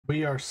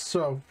We are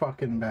so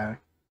fucking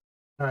back.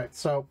 Alright,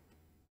 so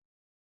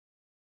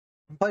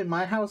I'm playing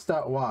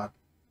MyHouse.wad.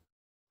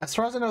 As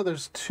far as I know,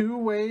 there's two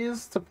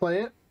ways to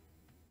play it.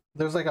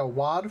 There's like a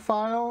WAD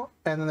file,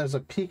 and then there's a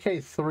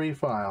PK3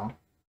 file.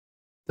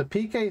 The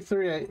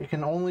PK3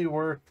 can only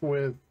work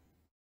with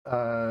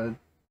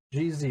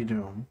GZ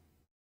Doom.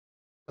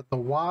 But the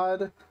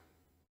WAD,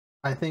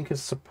 I think,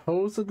 is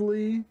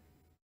supposedly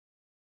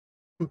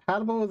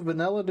compatible with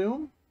Vanilla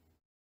Doom.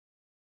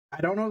 I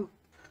don't know if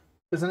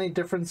there's any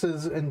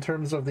differences in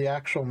terms of the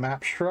actual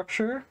map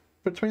structure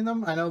between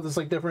them. I know there's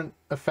like different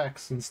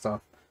effects and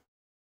stuff.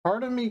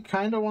 Part of me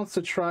kind of wants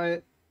to try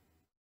it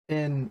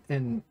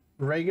in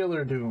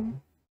regular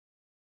Doom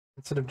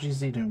instead of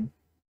GZ Doom.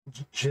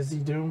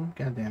 Jizzy Doom?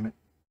 God damn it.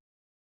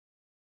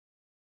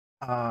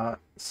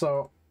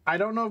 So I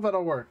don't know if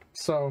that'll work.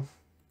 So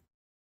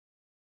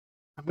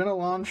I'm gonna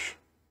launch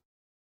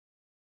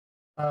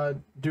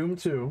Doom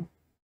 2.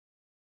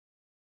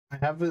 I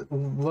have it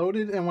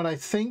loaded in what I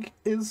think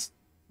is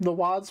the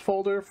WADs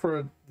folder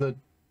for the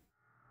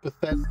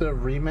Bethesda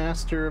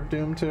remaster of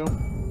Doom 2.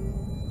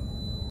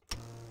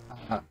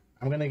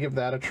 I'm gonna give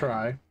that a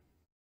try.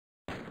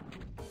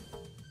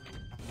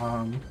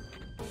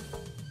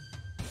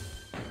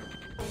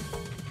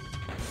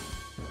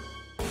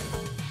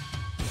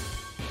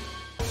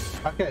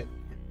 Okay,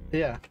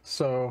 yeah,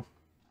 so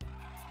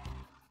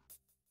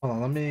hold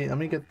on, let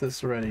me get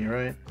this ready,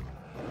 right?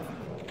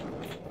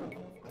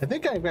 I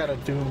think I've got a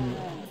Doom.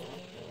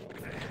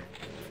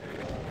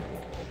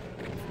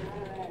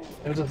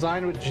 It was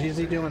designed with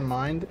GZ Doom in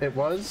mind. It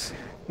was.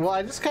 Well,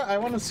 I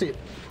want to see it.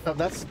 Oh,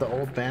 that's the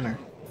old banner.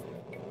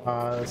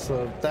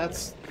 So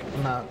that's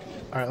not.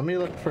 All right, let me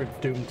look for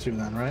Doom 2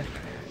 then, right?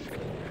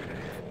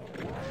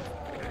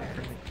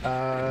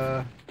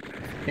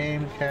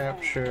 Game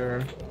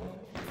capture.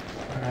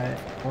 All right,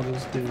 we'll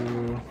just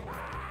do.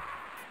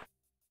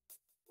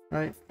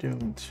 Right,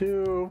 Doom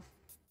 2.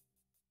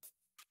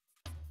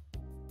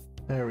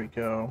 There we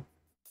go.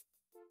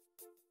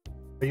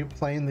 Are you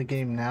playing the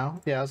game now?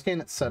 Yeah, I was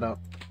getting it set up.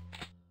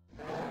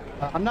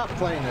 I'm not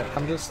playing it.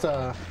 I'm just,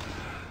 I'm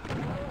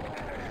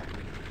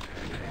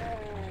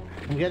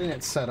getting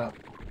it set up.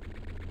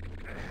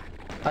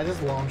 I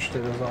just launched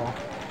it is all.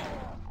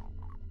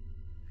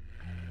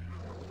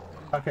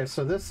 Okay,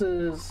 so this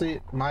is the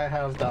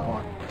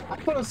MyHouse.wad.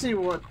 I want to see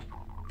what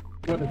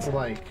it's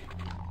like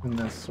in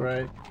this,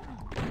 right?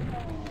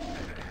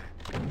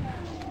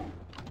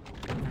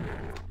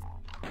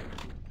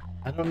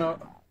 I don't know.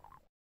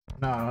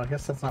 No, I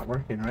guess that's not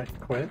working, right?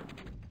 Quit.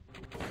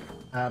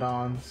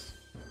 Add-ons.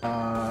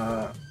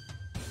 By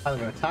the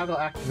way, toggle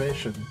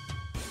activation.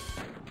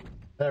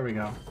 There we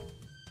go.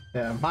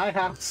 Yeah, my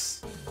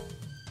house.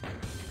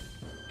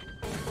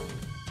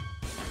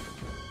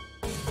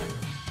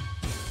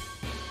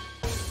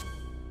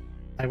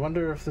 I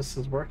wonder if this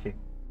is working.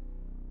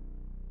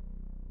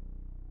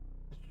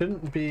 It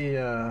shouldn't be,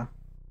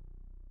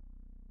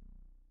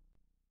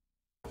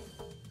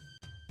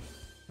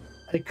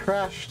 It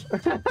crashed.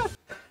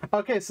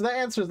 Okay, so that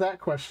answers that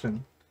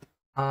question.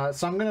 So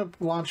I'm gonna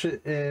launch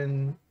it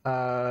in,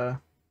 I'm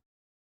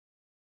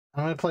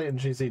gonna play it in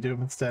GZ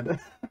Doom instead.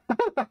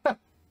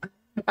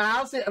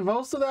 Honestly,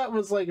 most of that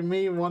was like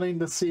me wanting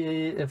to see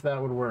if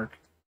that would work.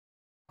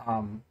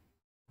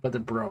 But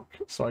it broke,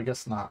 so I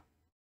guess not.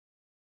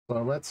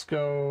 So let's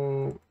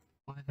go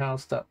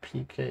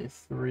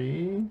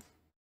myhouse.pk3.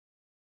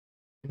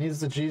 It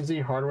needs the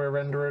GZ hardware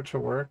renderer to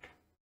work.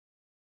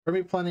 For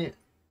me, plenty.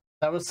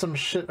 That was some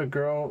shit a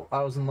girl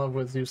I was in love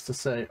with used to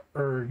say.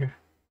 Erg.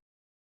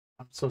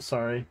 I'm so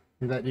sorry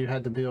that you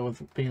had to deal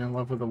with being in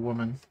love with a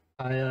woman.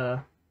 I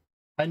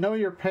know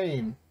your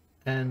pain,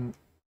 and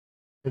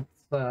it's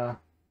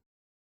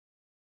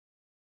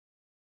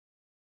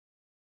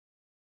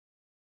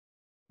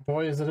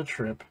boy is it a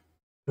trip.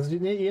 Because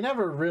you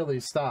never really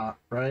stop,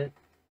 right?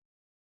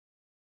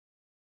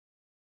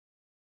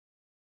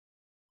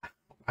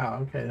 Wow,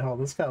 okay, oh,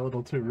 this got a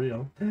little too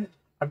real. I'm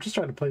just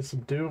trying to play some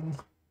Doom.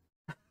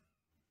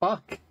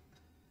 Fuck.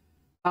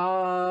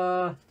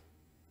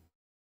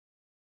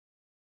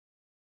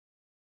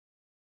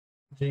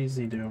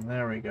 GZ Doom,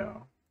 there we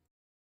go.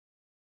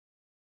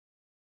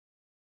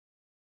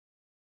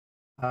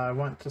 I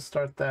want to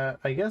start that,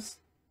 I guess,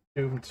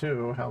 Doom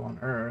 2, Hell on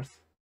Earth.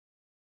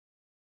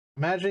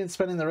 Imagining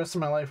spending the rest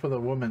of my life with a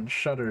woman.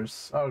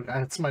 Shudders. Oh,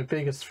 that's my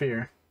biggest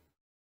fear.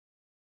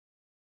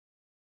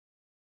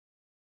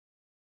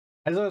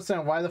 I just don't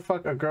understand why the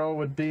fuck a girl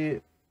would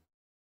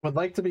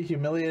like to be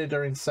humiliated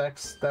during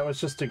sex. That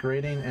was just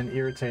degrading and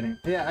irritating.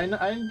 Yeah,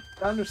 I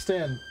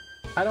understand.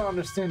 I don't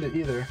understand it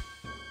either.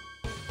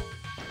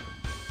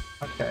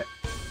 Okay.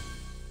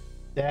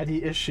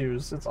 Daddy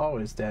issues. It's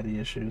always daddy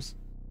issues.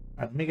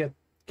 Alright, let me get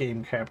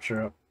game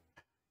capture up.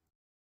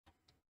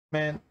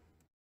 Man.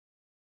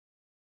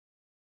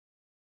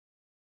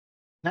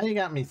 Now you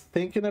got me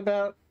thinking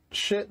about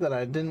shit that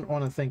I didn't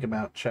want to think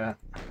about, chat.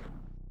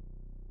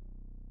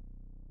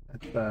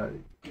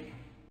 I'm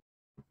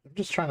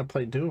just trying to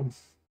play Doom.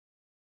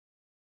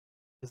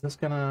 Is this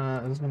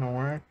gonna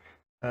work?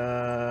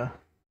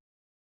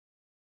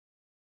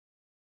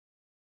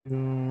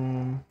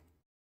 Doom.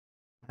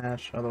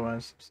 Hash,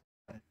 otherwise.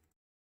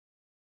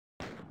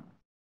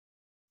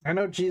 I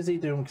know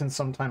GZ Doom can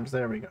sometimes,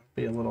 there we go,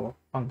 be a little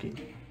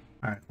funky.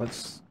 Alright,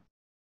 let's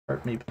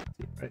start me,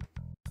 right?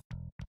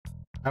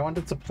 I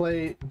wanted to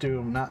play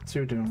Doom, not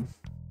to Doom.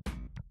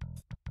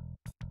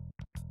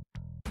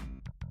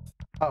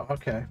 Oh,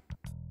 okay.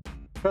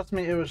 Trust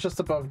me, it was just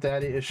above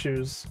daddy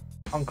issues,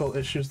 uncle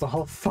issues, the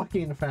whole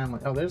fucking family.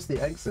 Oh, there's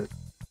the exit.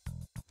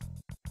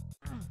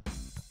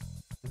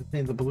 I just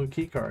need the blue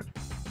key card.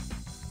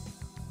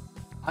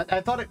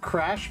 I thought it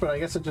crashed, but I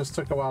guess it just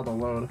took a while to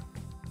load.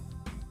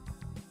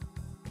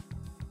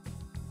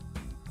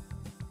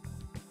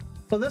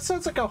 So this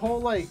sounds like a whole,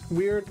 like,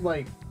 weird,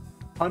 like,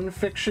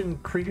 unfiction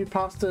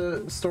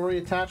creepypasta story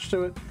attached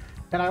to it.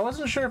 And I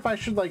wasn't sure if I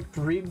should, like,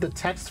 read the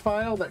text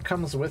file that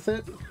comes with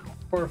it,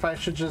 or if I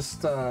should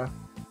just,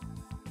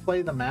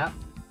 play the map.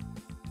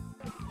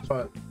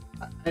 But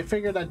I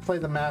figured I'd play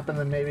the map and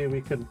then maybe we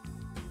could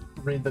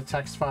read the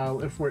text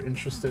file if we're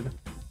interested.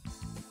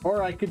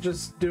 Or I could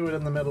just do it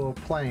in the middle of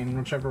playing,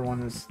 whichever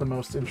one is the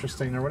most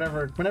interesting, or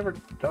whatever, whenever.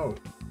 Oh.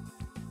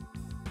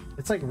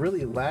 It's, like,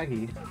 really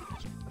laggy.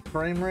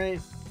 Frame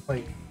rate,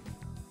 like,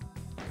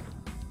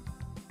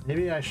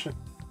 maybe I should.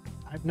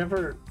 I've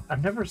never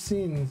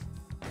seen.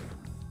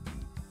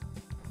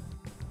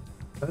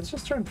 Let's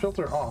just turn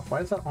filter off.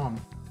 Why is that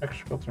on?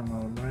 Extra filter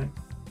mode, right?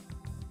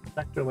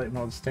 Vector light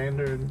mode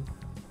standard,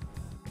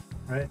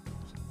 right?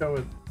 Let's go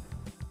with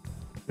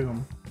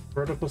Doom.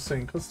 Vertical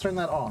sync. Let's turn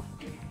that off.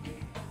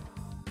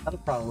 That'll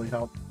probably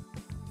help.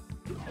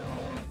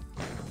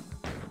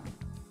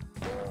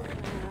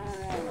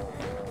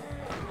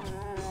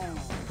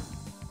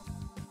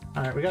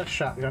 Alright, we got a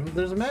shotgun.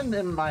 There's men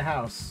in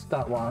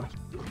MyHouse.wad.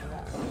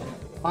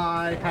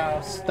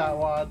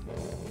 MyHouse.wad.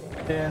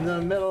 In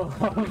the middle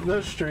of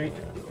the street.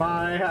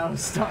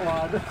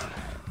 MyHouse.wad.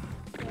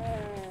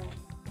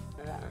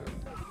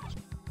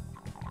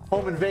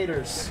 Home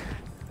invaders.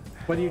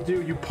 What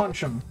do? You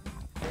punch them.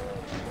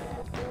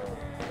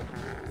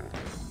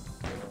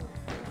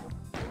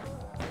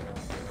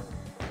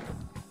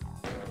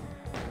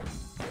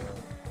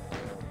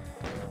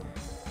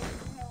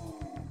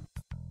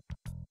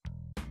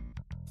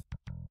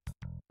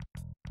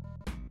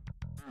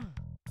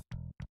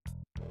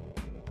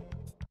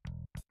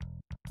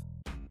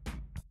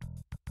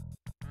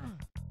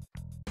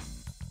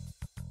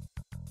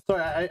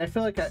 Sorry, I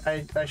feel like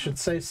I should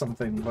say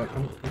something, but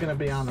I'm gonna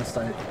be honest,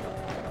 I'm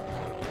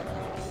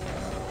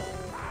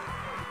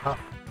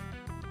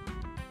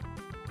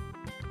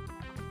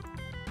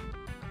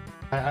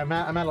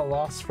at a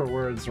loss for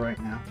words right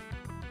now.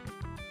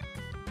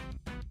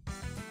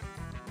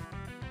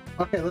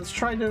 Okay, let's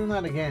try doing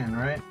that again,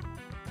 right?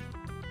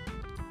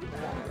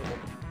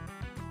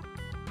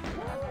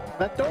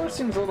 That door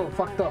seems a little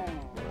fucked up.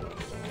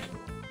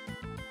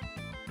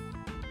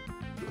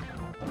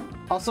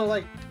 Also,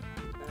 like,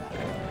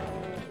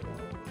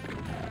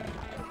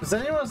 does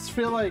anyone else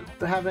feel like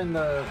having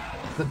the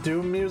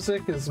Doom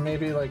music is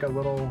maybe like a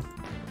little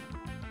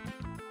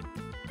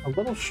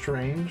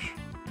strange?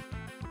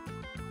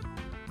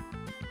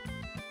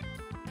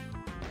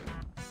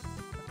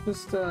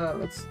 Just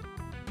let's.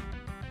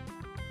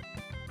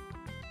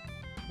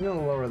 I'm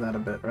gonna lower that a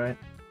bit, right?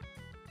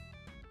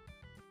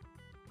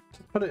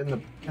 Just put it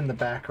in the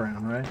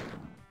background, right?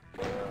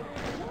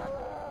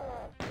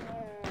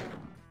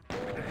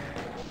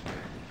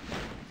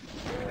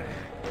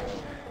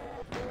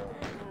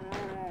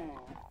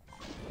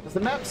 The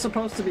map's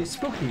supposed to be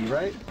spooky,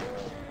 right?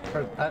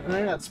 Or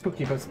maybe not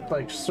spooky, but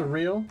like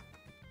surreal,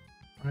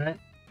 right?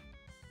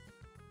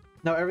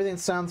 No, everything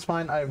sounds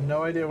fine. I have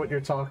no idea what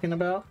you're talking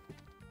about.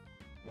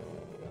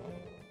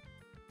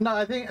 No,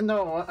 I think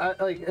no.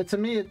 Like to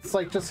me, it's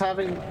like just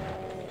having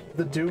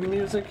the Doom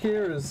music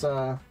here is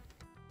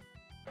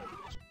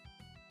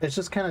it's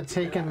just kind of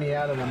taking me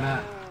out of the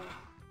map.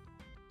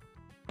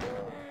 I'm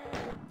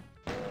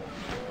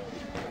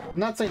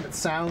not saying it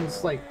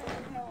sounds like.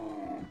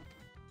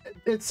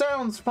 It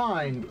sounds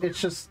fine,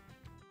 it's just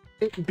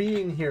it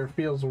being here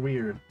feels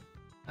weird.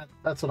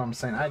 That's what I'm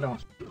saying. I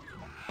don't.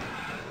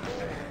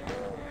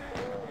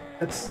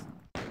 It's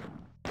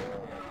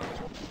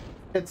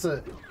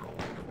a.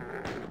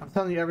 I'm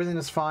telling you, everything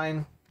is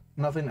fine.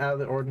 Nothing out of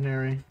the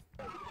ordinary.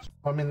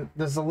 I mean,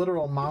 there's a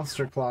literal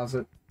monster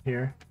closet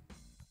here.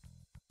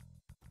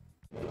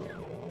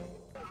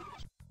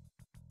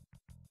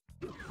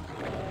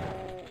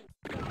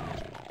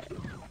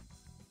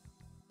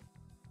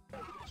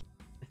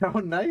 Oh,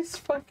 nice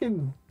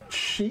fucking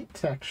sheet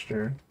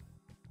texture.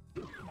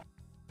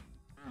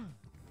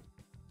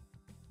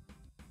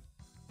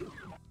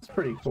 It's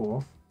pretty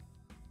cool.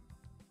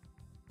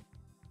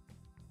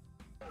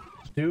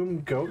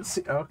 Doom goat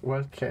see. Oh,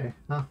 okay.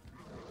 Huh.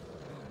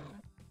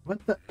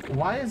 What the?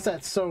 Why is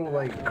that so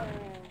like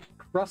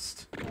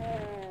crust?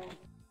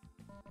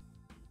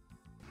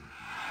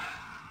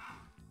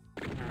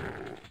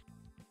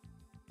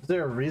 Is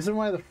there a reason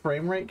why the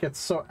frame rate gets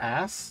so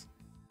ass?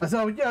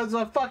 Oh yeah, it's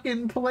a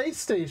fucking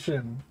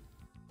PlayStation.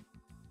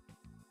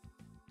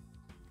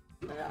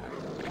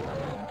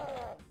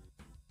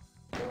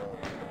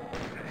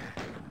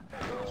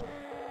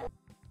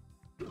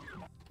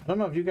 don't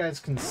know if you guys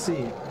can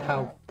see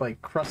how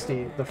like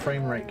crusty the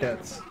frame rate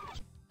gets,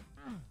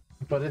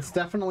 but it's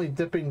definitely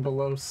dipping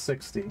below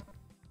 60.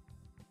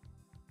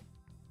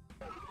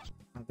 Oh,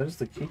 there's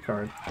the key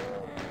card.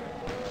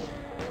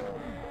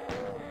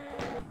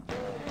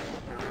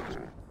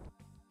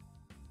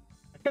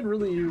 I could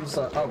really use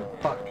oh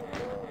fuck.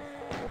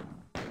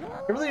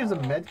 I could really use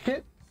a med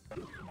kit.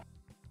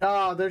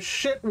 Oh, there's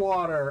shit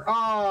water.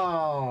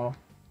 Oh,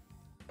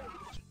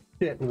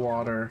 shit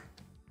water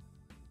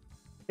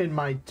in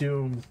my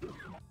Doom.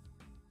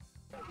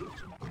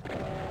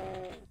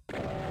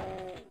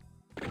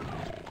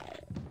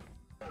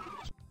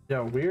 Yeah,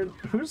 weird.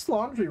 Whose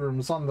laundry room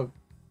is on the...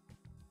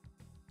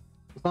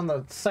 It's on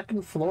the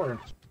second floor.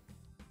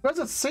 Who has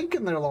a sink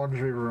in their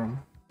laundry room?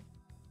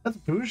 That's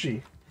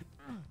bougie.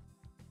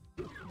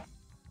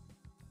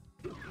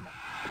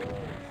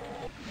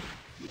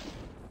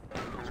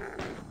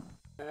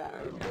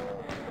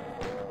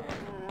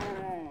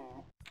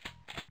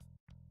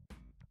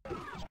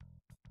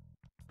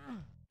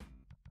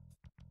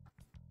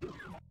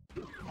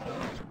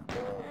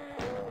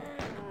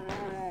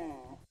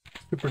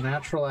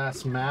 Supernatural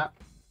ass map.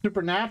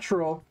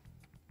 Supernatural?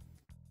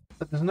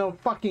 But there's no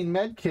fucking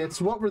med kits.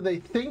 What were they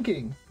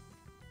thinking?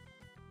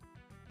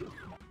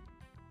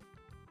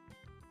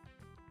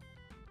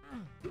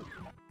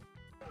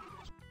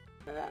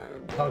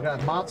 Oh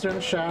god, monster in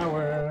the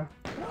shower.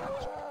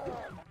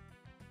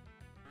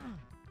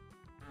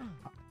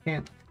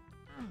 Can't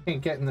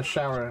get in the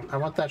shower. I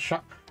want that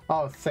shot.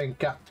 Oh, thank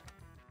god.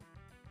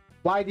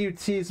 Why do you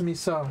tease me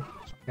so?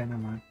 Okay, never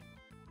mind.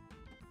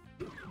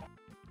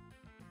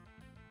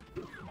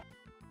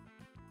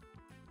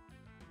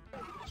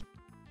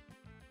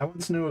 I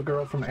once knew a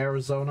girl from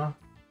Arizona.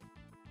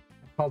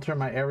 I called her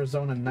my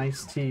Arizona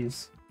nice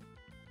teas.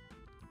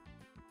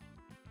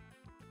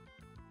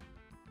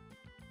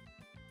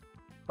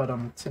 But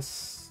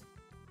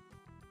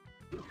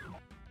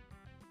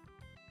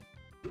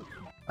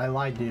I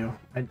lied to you.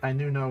 I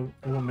knew no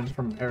woman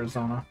from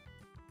Arizona.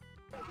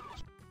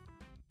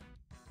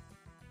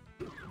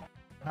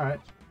 Alright.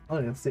 Oh,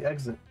 it's the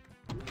exit.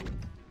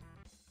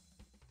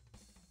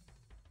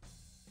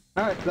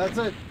 Alright, that's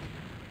it.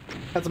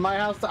 That's my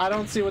house. I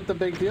don't see what the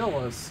big deal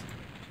was.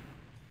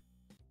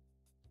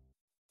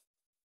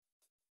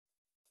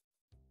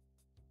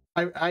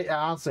 I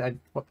honestly,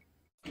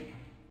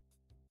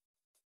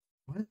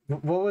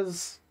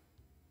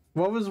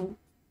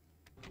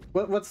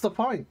 what's the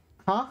point?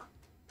 Huh?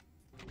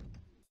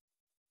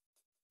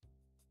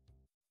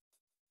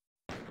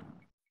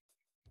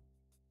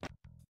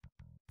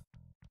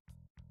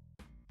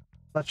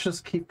 Let's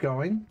just keep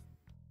going.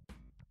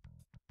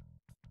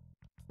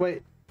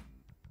 Wait.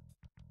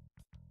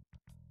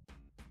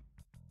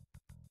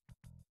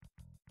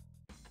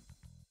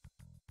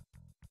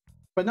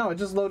 But no, it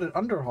just loaded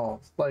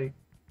underhauls. Like,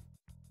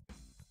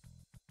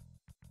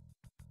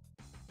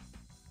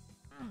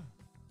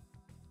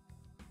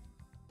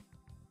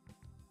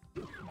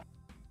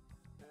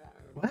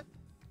 what?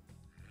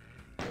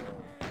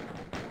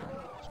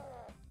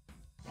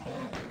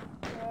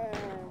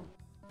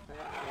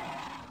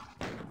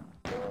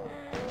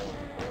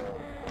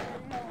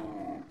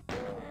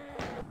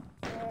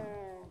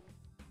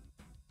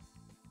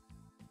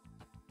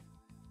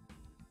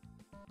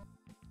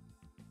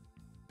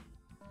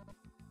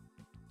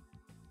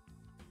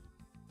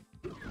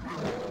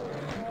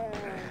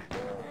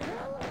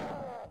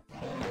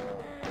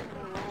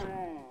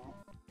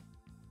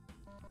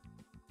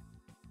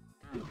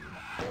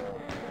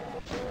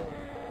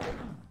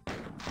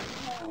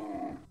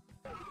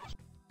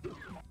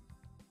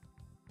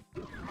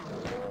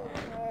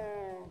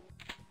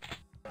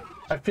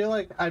 I feel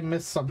like I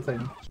missed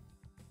something.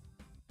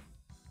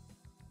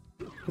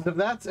 Because if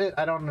that's it,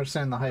 I don't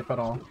understand the hype at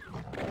all.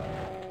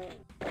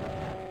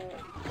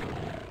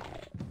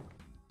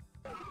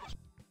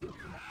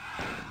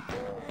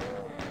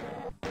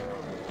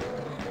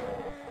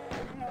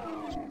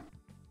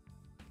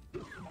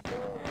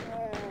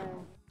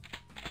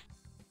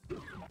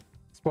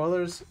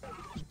 Spoilers,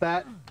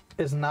 that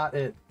is not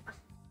it.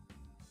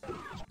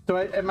 So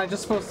am I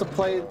just supposed to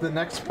play the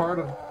next part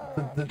of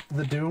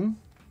the Doom?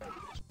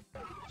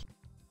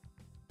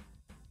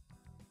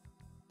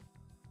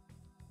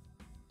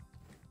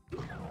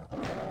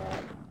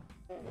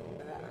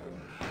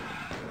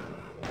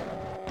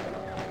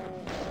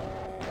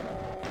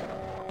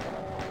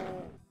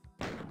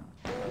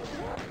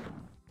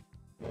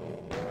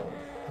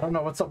 I don't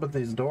know what's up with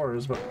these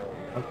doors, but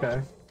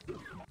okay.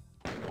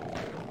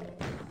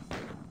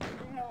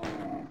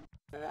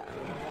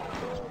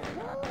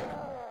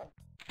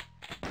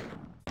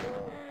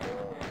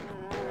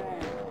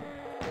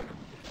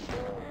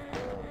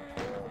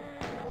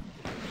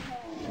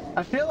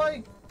 I feel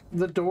like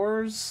the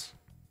doors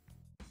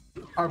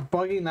are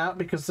bugging out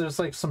because there's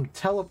like some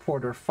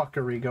teleporter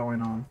fuckery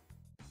going on.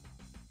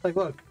 Like,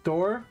 look,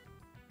 door,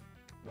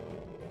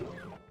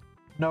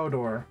 no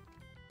door,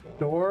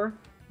 door,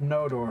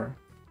 no door,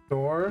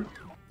 door,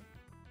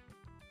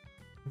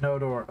 no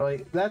door.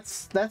 Like,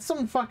 that's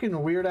some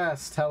fucking weird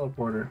ass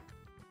teleporter.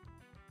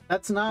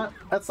 That's not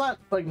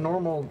like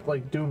normal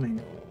like dooming.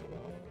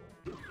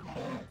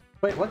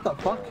 Wait, what the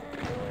fuck?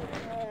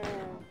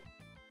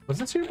 Was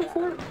this here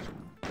before?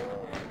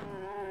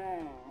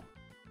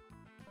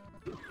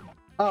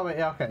 Oh wait,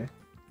 yeah, okay.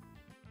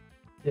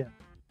 Yeah.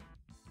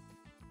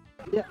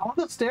 Yeah, all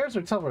the stairs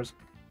are towers.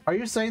 Are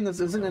you saying this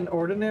isn't an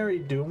ordinary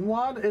Doom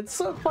WAD? It's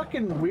a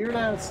fucking weird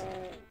ass.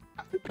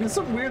 There's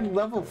some weird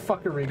level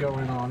fuckery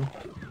going on.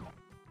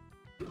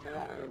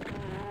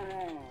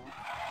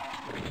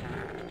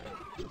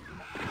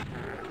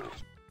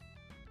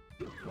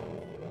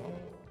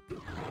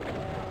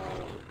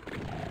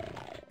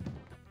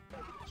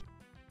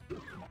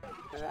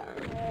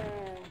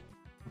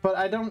 But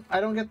I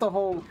don't get the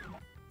whole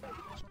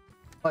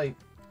like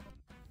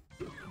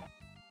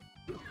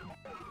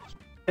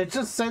it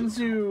just sends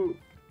you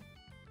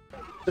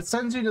to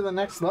the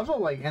next level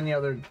like any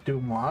other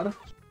Doom WAD.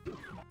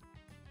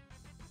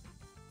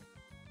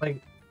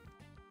 Like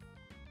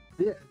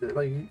yeah,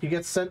 like you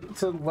get sent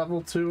to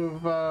level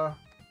 2 of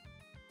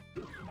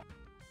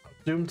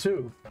Doom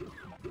 2.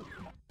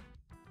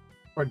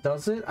 Or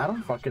does it? I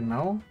don't fucking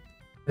know.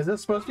 Is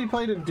this supposed to be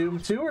played in Doom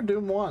 2 or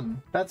Doom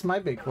 1? That's my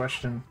big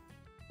question.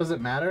 Does it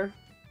matter?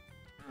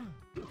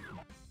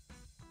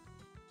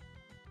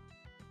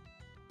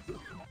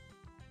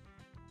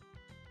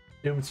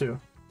 Doom 2.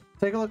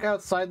 Take a look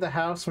outside the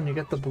house when you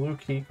get the blue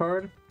key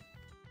card.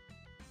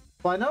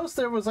 Well, I noticed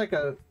there was like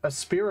a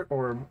spirit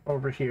orb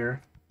over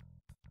here.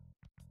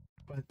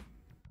 But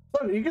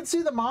look, you can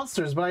see the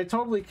monsters, but I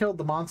totally killed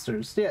the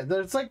monsters. Yeah,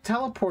 there's like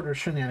teleporter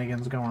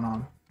shenanigans going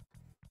on.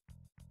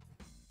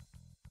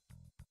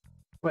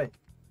 Wait,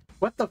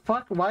 what the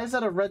fuck? Why is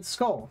that a red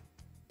skull?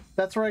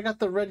 That's where I got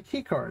the red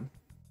key card.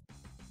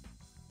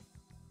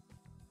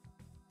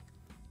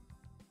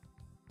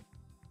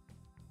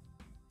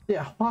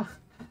 Yeah, what?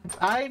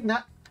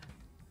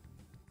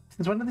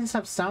 Since when do these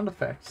have sound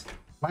effects?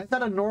 Why is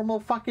that a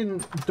normal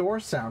fucking door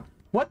sound?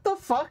 What the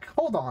fuck?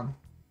 Hold on.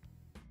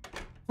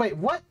 Wait,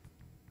 what?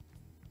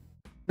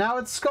 Now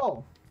it's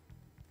skull.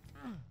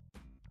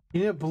 You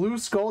need a blue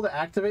skull to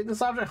activate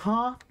this object?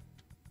 Huh?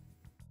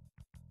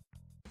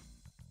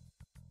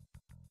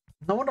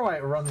 No wonder why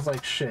it runs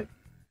like shit.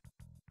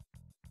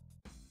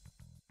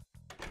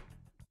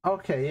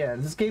 Okay, yeah,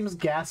 this game is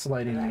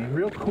gaslighting me.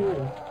 Real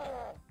cool.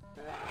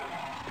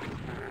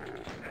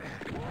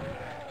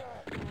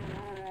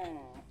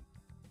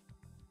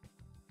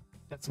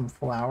 Got some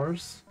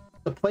flowers.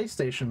 The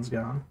PlayStation's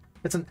gone.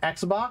 It's an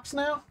Xbox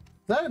now?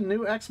 Is that a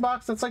new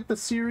Xbox? That's like the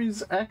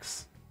Series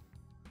X?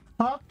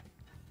 Huh?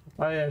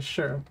 Oh yeah,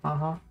 sure.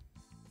 Uh-huh.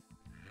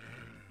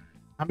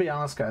 I'll be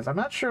honest, guys. I'm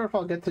not sure if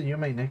I'll get to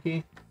Yume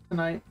Nikki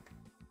tonight.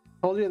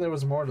 Told you there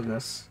was more to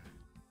this.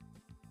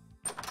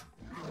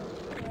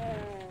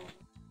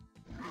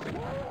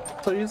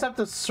 So you just have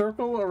to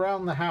circle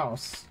around the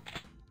house.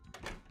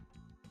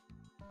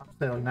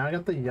 So now I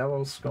got the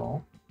yellow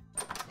skull.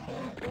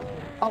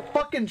 Oh,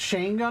 fucking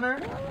chain gunner!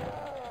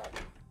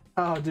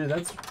 Oh, dude,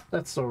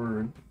 that's so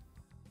rude.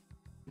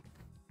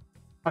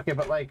 Okay,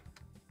 but like,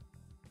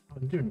 oh,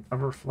 dude, a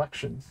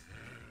reflection,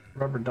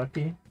 rubber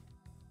ducky.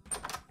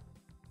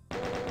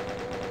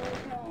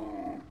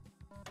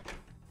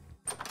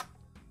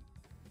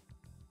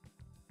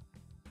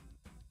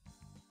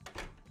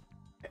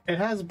 It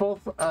has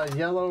both a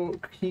yellow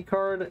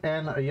keycard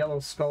and a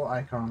yellow skull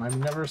icon. I've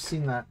never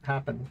seen that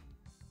happen.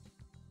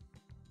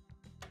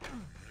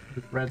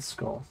 Red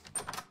skull.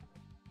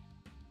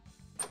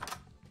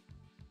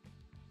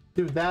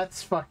 Dude,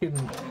 that's fucking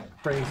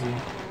crazy.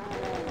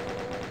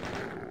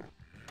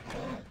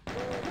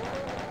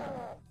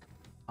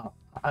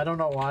 I don't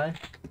know why.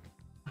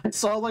 I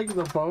saw like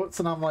the boats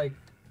and I'm like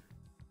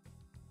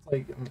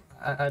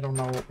I don't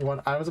know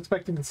what I was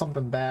expecting.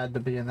 Something bad to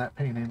be in that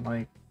painting.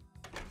 Like,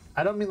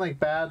 I don't mean like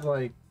bad,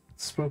 like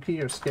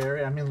spooky or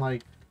scary. I mean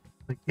like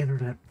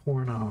internet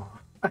porno.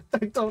 I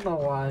don't know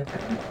why.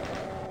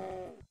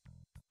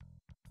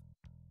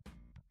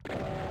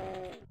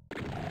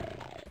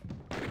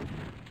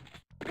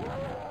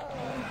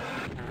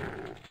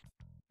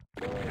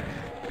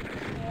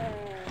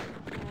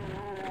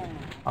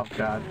 Oh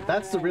god,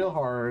 that's the real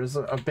horror, is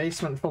a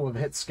basement full of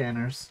hit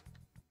scanners.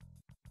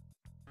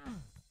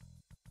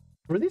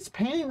 Were these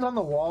paintings on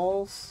the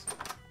walls?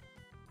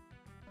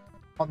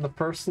 On the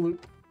first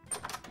loop?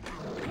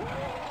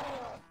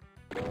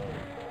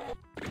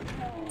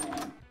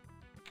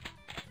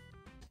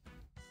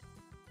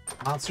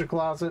 Monster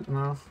closet?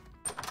 No.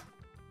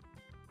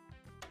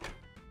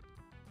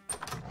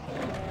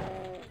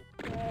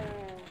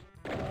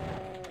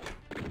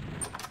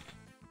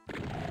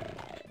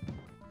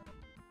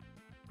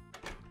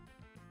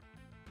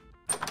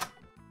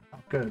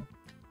 Good.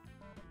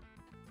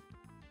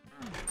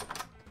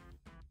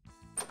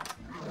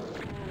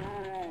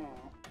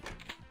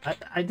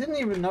 I didn't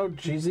even know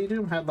GZ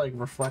Doom had like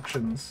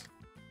reflections.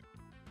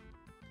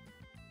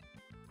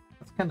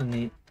 That's kind of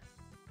neat.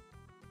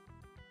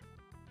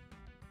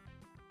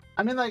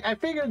 I mean, like, I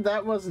figured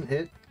that wasn't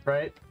it,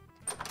 right?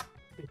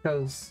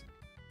 Because,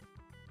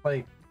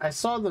 like, I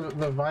saw the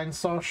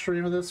Vinesaw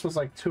stream of this was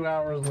like 2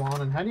 hours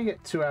long, and how do you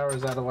get 2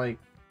 hours out of like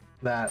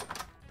that?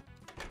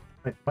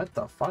 Wait, what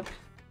the fuck?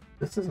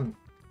 This isn't...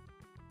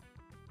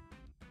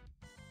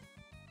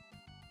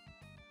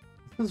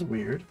 This is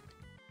weird.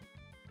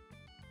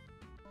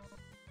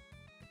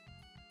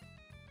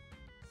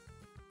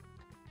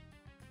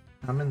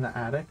 I'm in the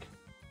attic.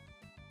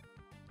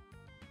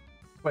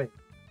 Wait.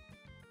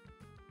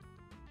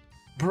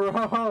 Bro,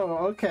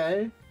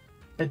 okay.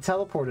 It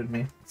teleported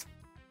me.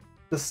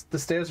 The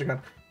stairs are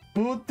gone.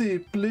 Booty,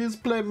 please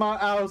play my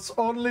house.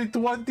 Only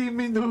 20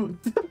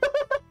 minutes.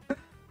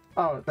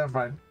 Oh, never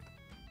mind.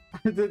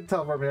 It didn't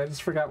teleport me. I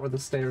just forgot where the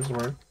stairs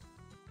were.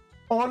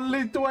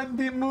 Only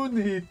 20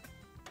 minutes.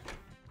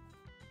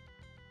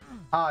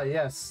 Ah,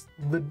 yes.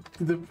 The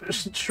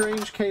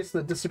strange case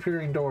of the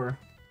disappearing door.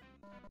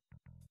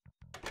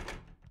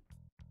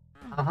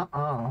 Uh-huh.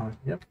 Oh,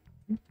 yep.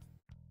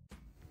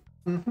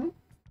 Mm-hmm.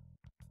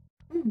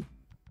 Mm.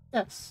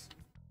 Yes.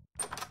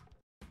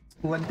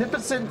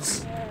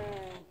 Splendificence!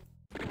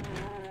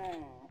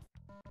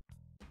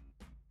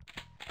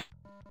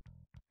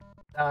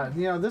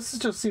 You know, this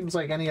just seems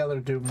like any other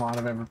Doom mod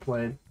I've ever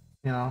played.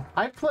 You know,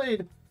 I've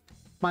played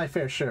my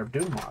fair share of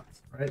Doom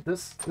mods, right?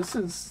 This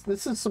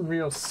is some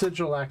real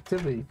Sigil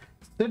activity.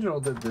 Sigil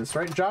did this,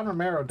 right? John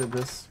Romero did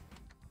this.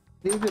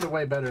 He did it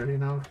way better, you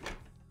know.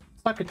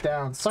 Suck it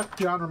down. Suck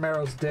John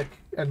Romero's dick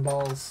and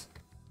balls.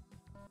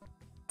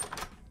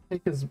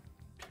 Take his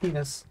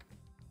penis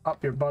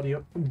up your booty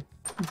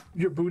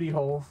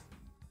hole.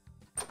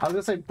 I was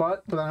gonna say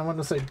butt, but then I wanted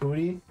to say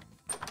booty.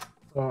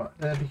 So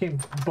then it became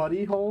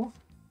buddy hole.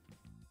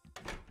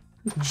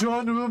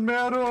 John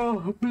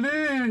Romero,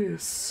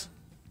 please!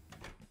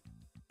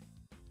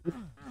 This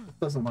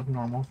doesn't look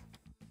normal.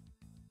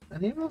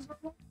 Any of those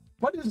normal?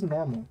 What is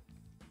normal?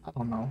 I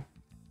don't know.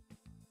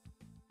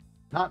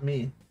 Not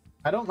me.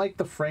 I don't like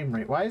the frame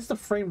rate. Why is the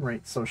frame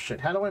rate so shit?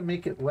 How do I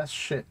make it less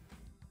shit?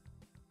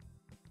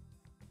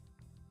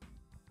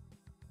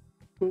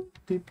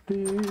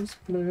 Please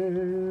play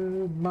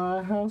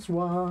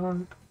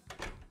MyHouse.wad.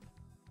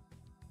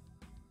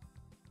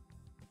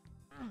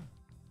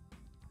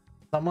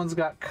 Someone's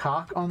got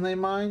cock on their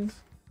mind?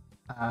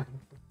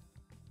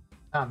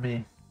 Not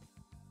me.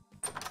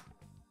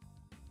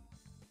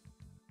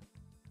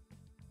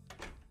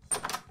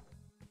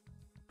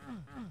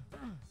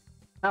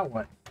 Now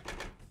what?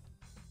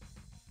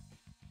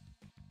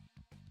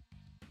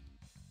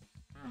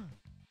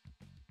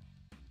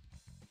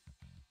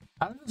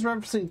 I was just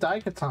referencing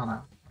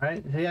Daikatana,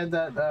 right? He had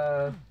that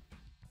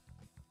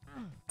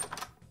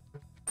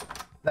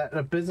that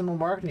abysmal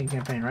marketing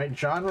campaign, right?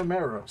 John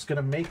Romero's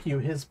gonna make you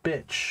his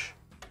bitch.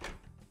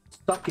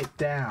 Suck it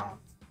down.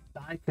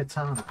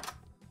 Daikatana.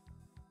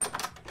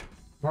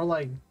 More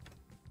like,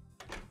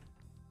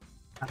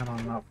 I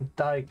don't know,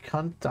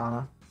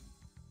 Daikuntana.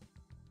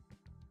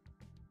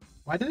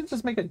 Why did it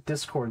just make a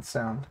Discord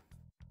sound?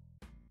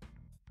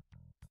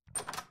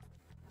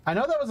 I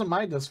know that wasn't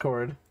my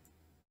Discord.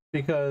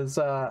 Because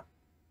I've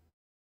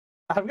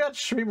got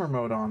streamer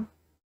mode on.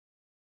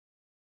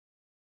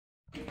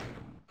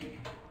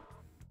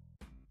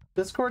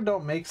 Discord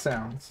don't make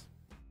sounds.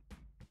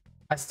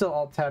 I still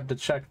alt tab to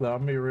check though,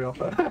 I'm gonna be real.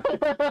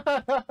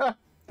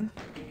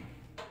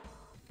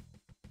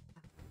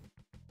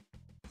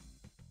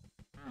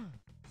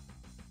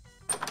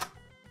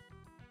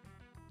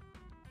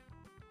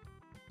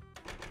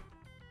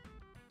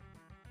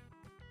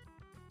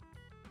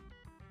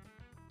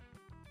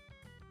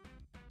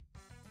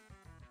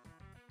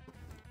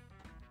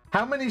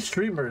 How many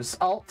streamers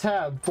alt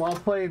tab while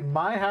playing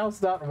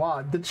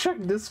MyHouse.wad to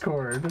check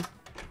Discord?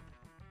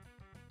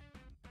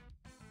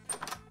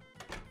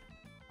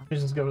 Let me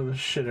just go to the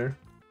shitter.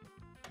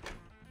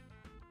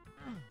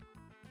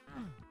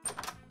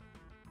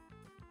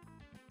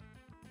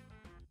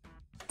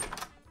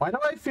 Why do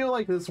I feel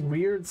like this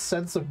weird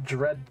sense of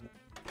dread?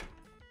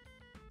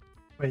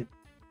 Wait.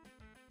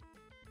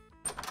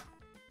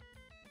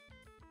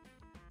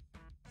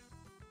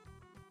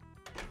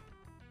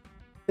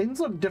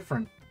 Things look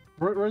different.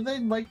 Were they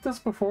like this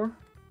before?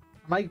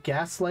 Am I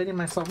gaslighting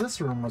myself?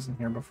 This room wasn't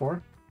here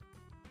before.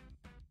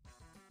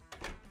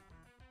 Is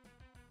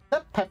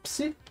that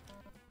Pepsi?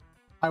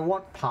 I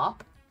want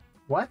pop?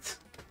 What?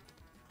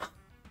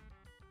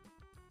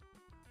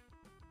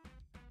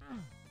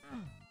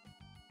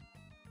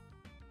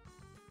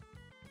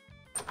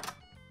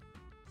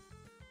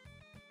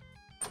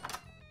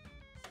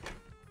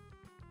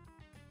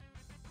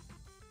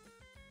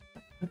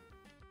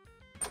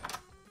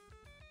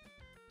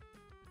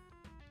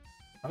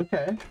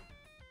 Okay.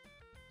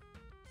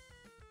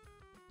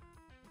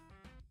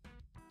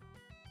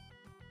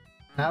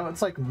 Now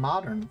it's like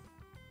modern.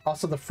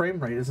 Also, the frame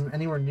rate isn't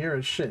anywhere near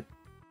as shit.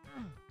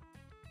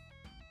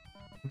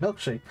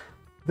 Milkshake.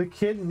 The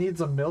kid needs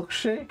a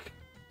milkshake?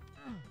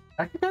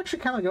 I could actually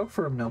kind of go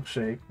for a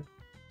milkshake.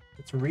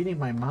 It's reading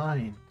my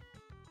mind.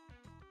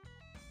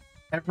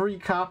 Every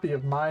copy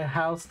of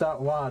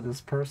MyHouse.wad is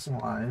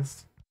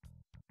personalized.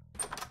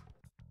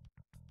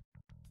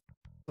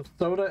 A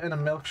soda and a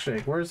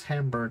milkshake. Where's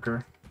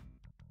hamburger?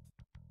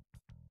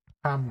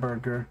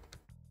 Hamburger.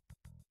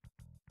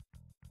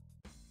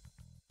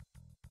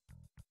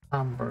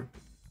 Hamburger.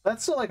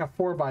 That's still like a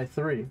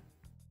 4x3.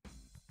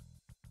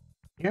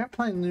 You're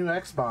playing the new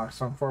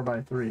Xbox on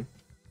 4x3.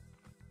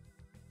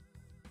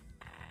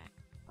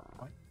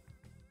 What?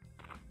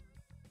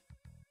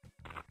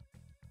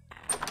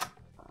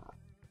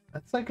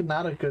 That's like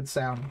not a good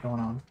sound going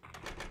on.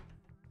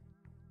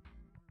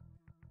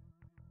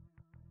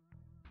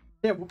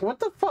 Yeah, what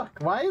the fuck?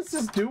 Why is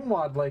this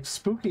Doom-wad like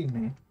spooking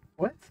me?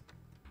 What?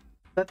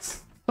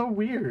 That's so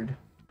weird.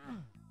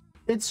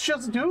 It's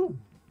just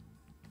Doom.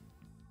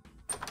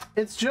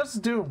 It's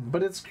just Doom,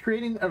 but it's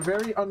creating a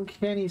very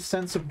uncanny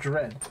sense of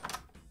dread.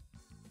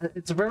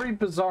 It's very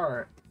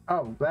bizarre.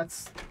 Oh,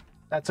 that's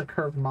a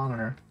curved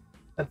monitor.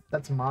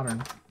 That's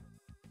modern.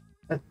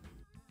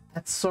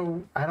 That's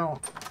so... I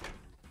don't...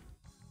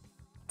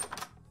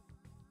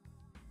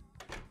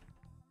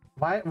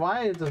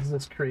 Why does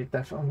this create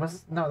that film?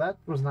 No, that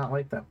was not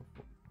like that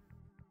before.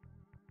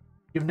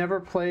 You've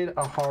never played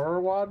a horror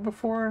WAD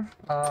before?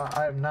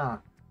 I have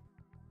not.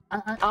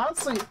 I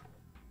honestly...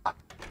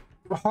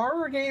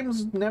 horror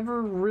games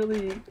never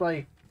really,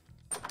 like,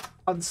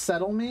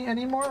 unsettle me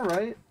anymore,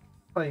 right?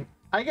 Like,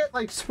 I get,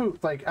 like,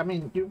 spooked. Like, I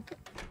mean, you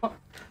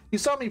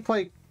saw me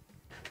play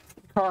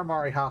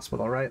Karamari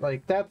Hospital, right?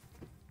 Like, that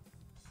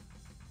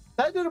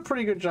did a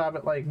pretty good job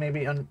at, like,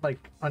 maybe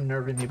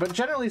unnerving me. But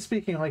generally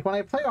speaking, like, when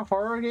I play a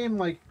horror game,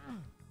 like,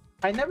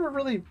 I never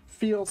really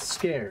feel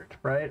scared,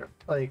 right?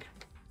 Like,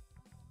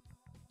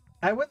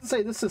 I wouldn't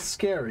say this is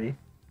scary,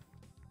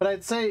 but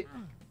I'd say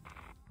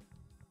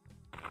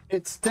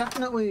it's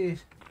definitely...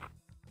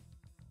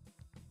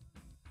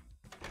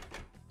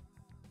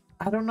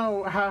 I don't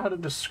know how to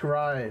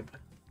describe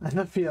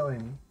the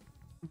feeling.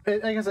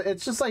 Like I said,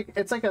 it's just like,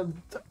 it's like a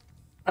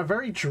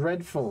very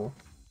dreadful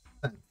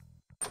thing.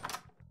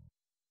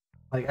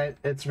 Like,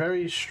 it's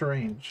very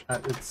strange.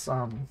 It's,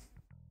 I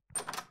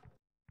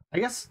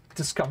guess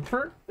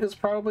discomfort is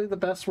probably the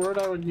best word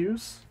I would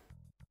use.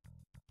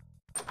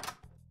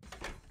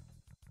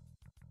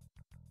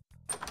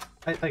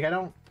 I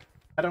don't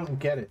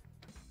get it.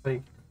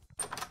 Like,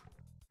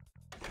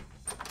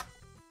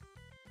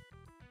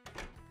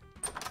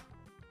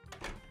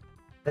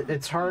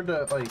 it's hard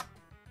to, like,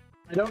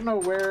 I don't know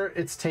where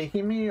it's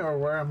taking me or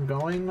where I'm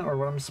going or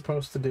what I'm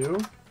supposed to do,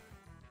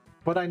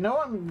 but I know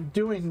I'm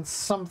doing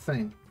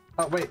something.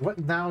 Oh wait, what?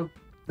 Now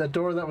the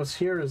door that was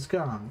here is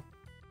gone.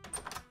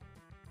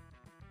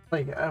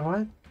 Like,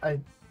 what?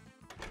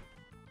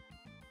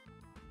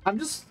 I'm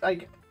just,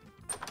 like,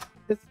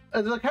 it's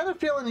the kind of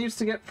feeling I used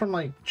to get from,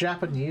 like,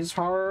 Japanese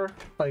horror,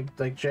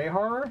 like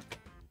J-horror,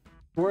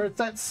 where it's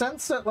that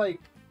sense that, like,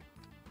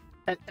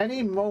 at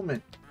any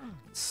moment,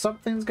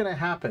 something's gonna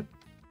happen.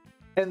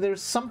 And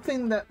there's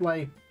something that,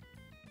 like,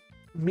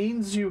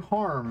 means you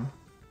harm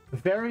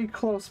very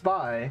close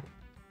by,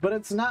 but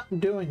it's not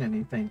doing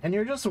anything. And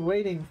you're just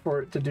waiting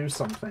for it to do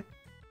something.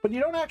 But you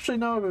don't actually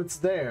know if it's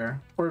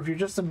there, or if you're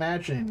just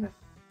imagining it.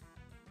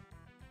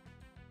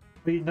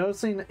 Are you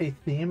noticing a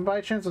theme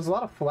by chance? There's a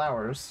lot of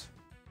flowers.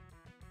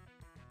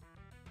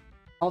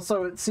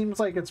 Also, it seems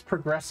like it's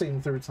progressing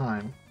through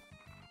time.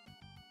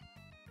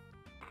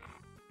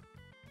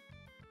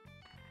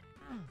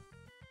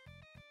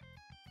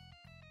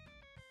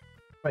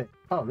 Wait,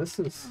 oh, this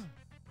is...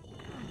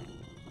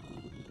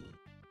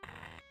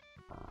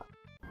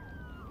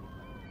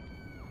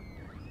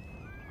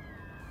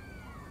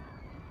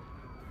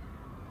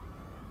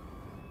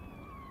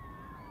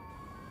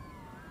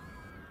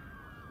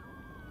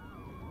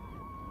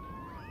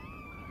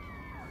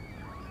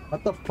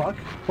 What the fuck?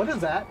 What is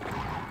that?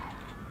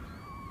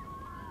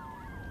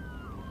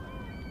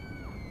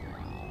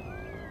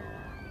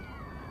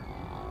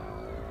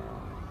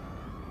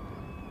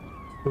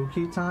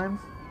 Spooky time?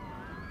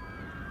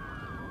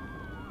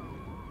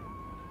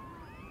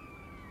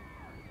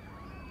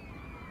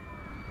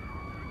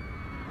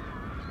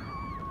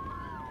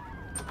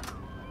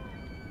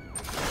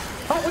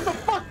 Oh, what the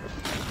fuck?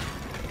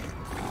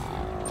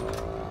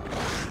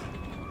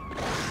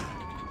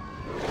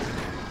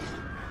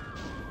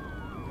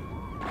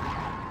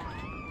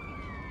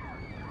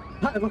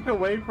 I look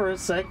away for a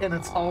sec and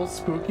it's all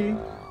spooky.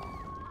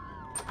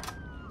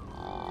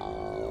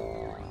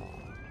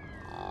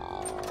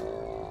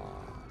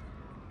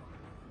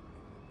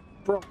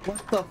 Bro,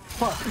 what the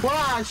fuck?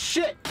 Ah,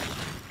 shit!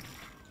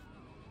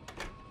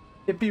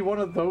 It be one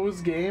of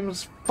those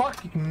games?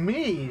 Fuck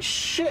me,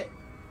 shit!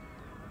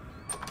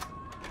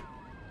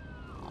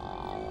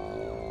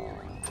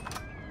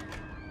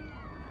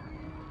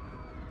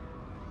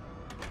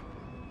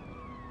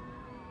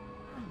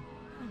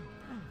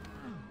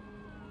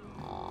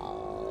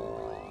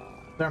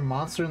 Is there a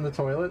monster in the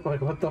toilet? Like,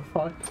 what the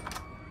fuck?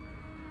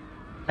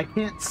 I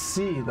can't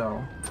see,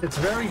 though. It's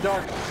very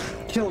dark.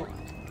 Kill.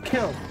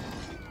 Kill.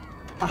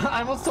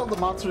 I almost told the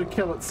monster to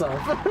kill itself.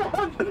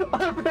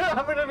 I'm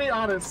gonna be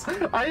honest.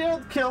 I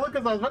yelled kill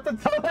because I was about to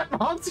tell that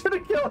monster to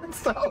kill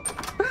itself.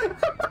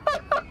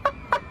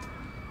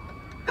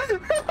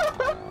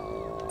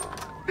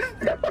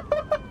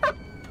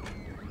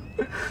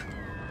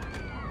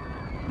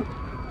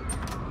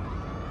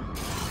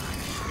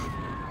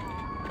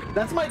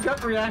 That's my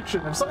gut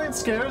reaction. If something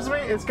scares me,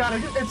 it's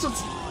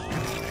just...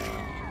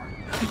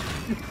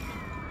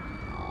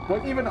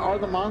 What even are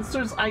the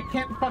monsters? I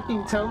can't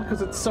fucking tell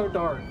because it's so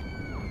dark.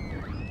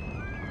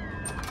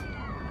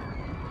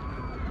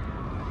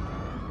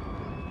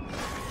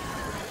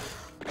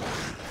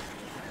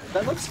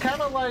 That looks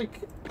kind of like...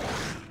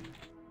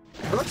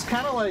 It looks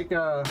kind of like,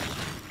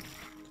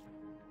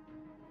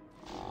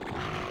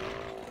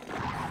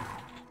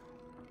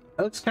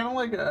 It looks kind of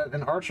like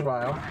an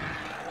archvile.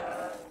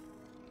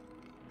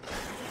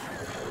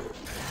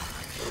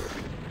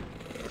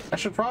 I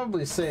should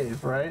probably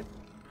save, right?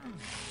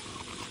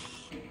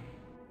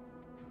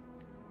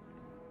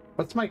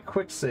 What's my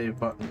quick save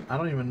button? I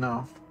don't even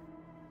know.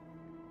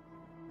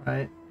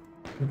 Right?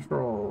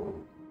 Control.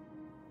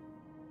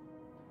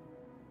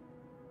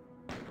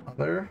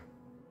 Other.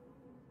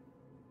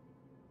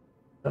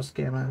 Just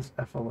gamma is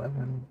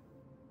F11.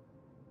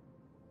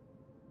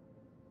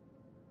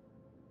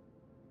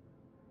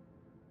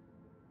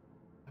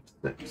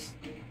 F6.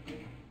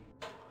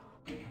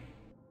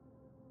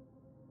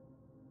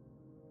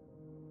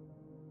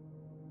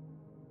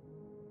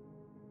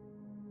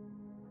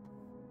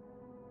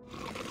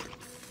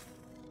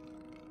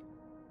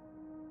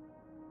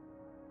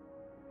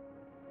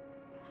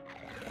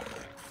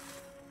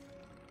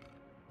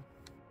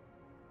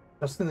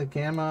 Just in the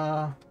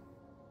gamma.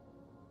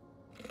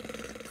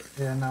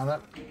 Yeah, no,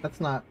 that's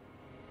not.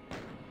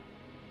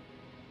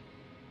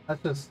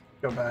 Let's just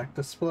go back.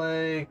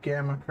 Display,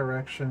 gamma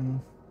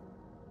correction.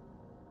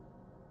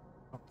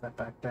 Put that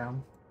back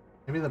down.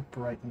 Maybe the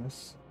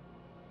brightness.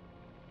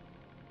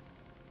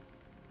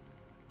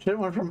 Shit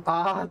went from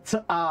ah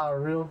to ah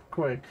real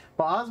quick.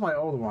 Well, ah's my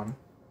old one.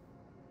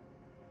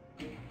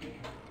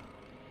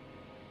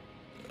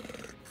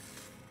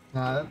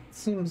 Nah, that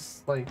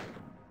seems like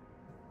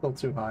still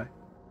too high.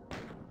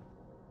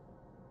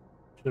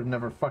 Should have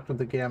never fucked with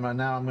the gamma.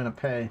 Now I'm gonna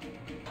pay.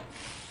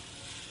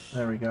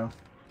 There we go.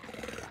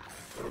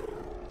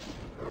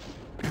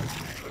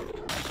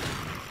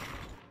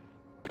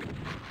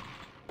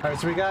 Alright,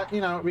 so we got, you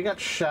know, we got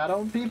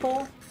shadow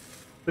people.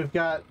 We've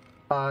got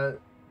the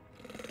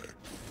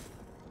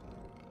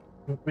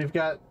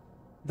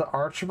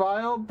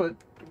archvile, but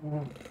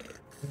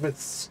with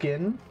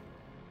skin.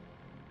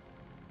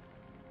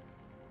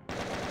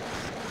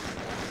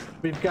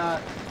 We've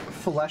got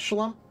flesh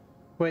lump.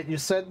 Wait, you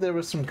said there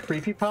was some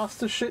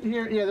creepypasta shit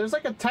here? Yeah, there's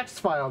like a text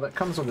file that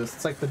comes with this.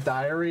 It's like the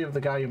diary of the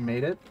guy who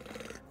made it.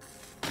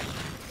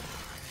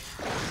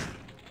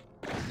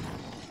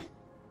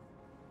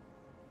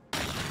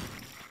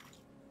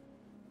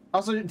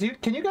 Also,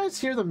 can you guys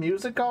hear the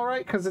music all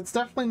right? Because it's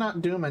definitely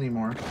not Doom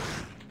anymore.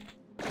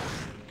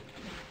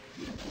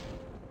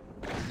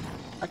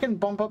 I can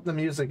bump up the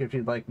music if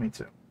you'd like me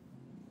to.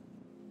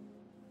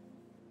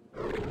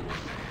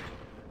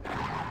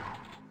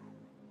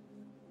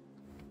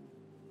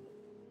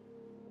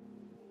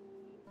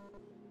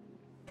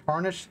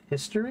 Tarnished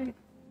history?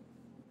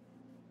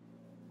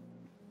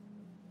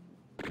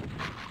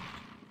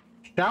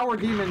 Shower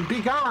demon, be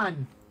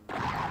gone!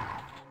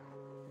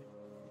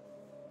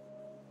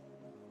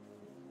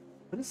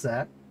 What is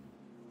that?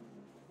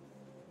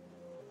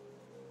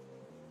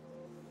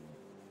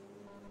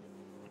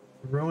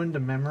 Ruined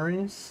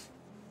memories?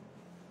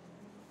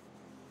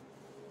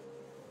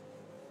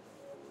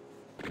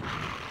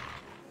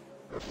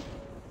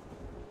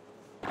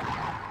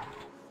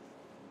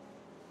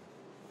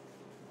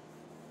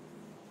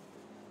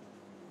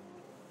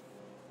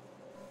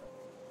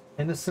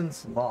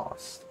 Innocence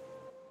lost.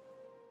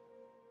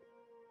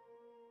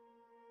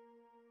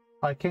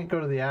 I can't go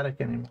to the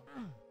attic anymore.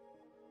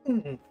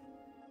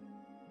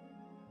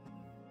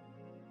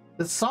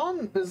 The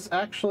song is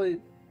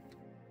actually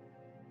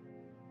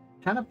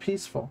kind of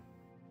peaceful.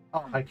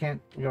 Oh, I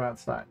can't go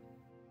outside.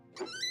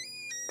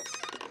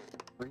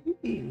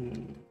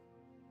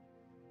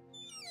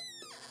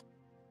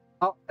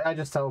 Oh, I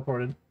just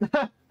teleported.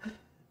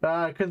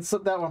 I couldn't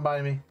slip that one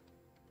by me.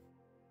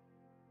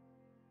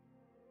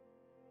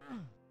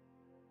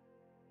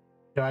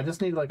 Yo, I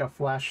just need like a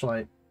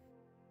flashlight.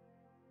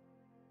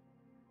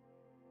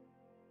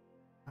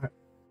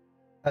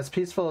 As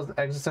peaceful as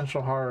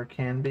existential horror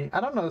can be.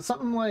 I don't know,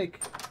 something like...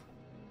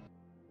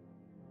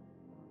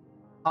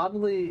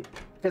 Oddly...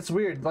 It's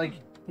weird, like,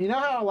 you know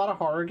how a lot of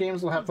horror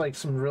games will have like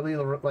some really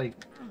like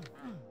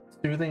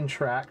soothing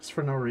tracks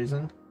for no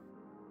reason?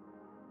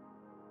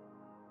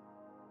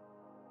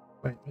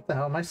 Wait, what the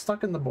hell? Am I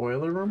stuck in the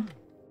boiler room?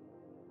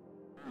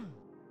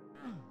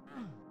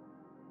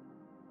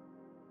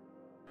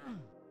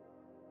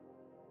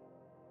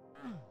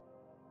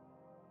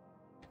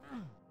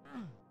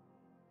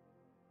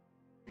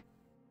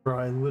 Bro,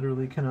 I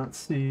literally cannot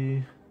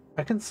see.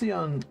 I can see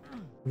on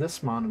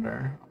this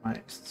monitor,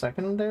 my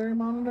secondary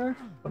monitor,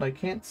 but I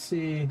can't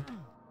see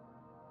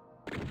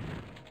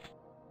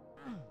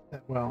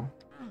that well.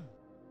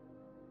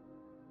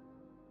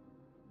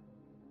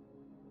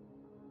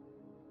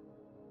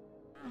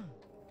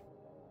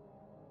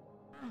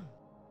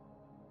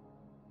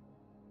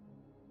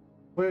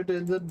 Where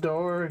did the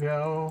door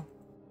go?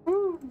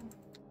 Woo!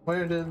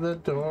 Where did the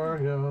door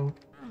go?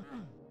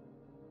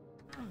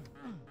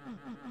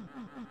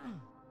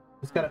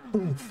 It's got a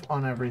oomph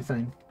on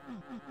everything.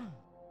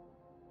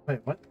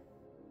 Wait, what?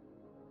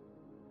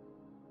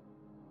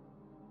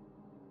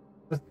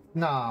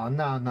 No,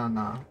 no, no,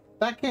 no.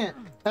 That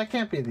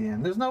can't be the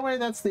end. There's no way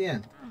that's the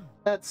end.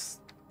 That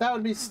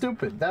would be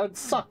stupid. That would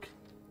suck.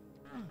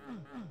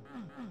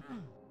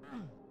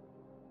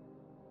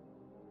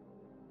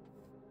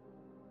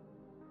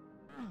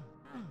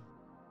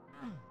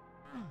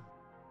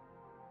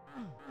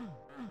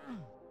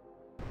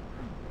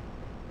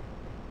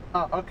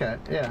 Oh, okay.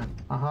 Yeah.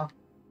 Uh-huh.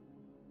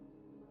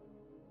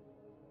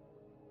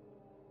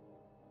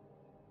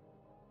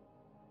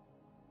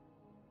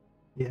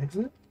 The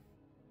exit?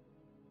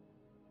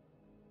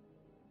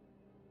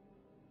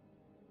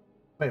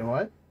 Wait,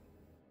 what?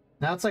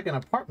 Now it's like an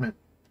apartment.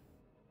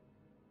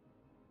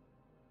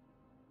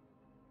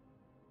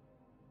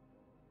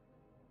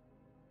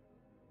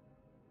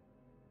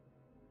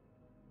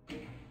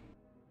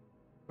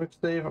 Quick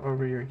save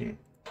over your game.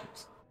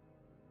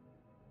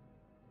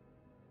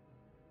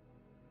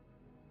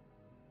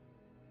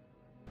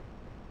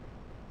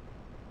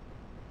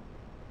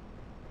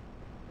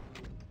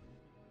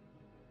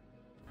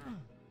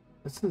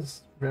 This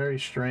is very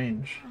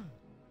strange.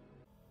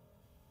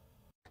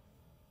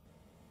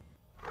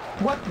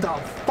 What the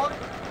fuck?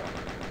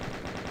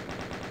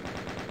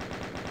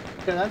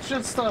 Yeah, that's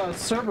just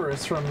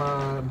Cerberus from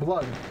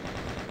Blood.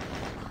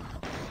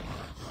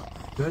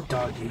 Good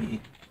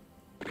doggy.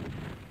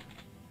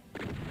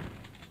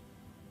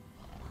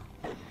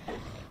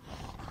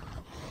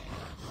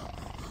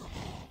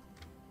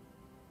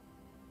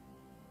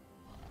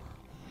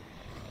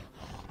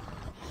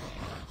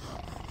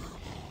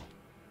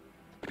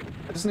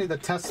 I just need the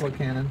Tesla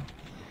cannon.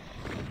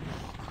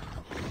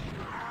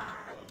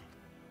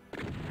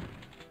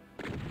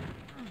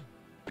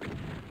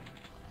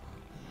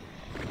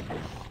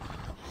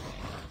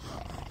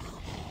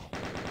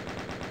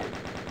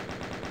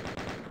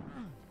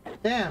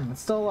 Damn, it's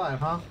still alive,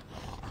 huh?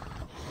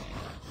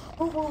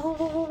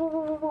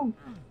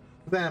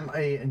 Them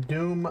a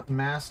Doom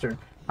Master.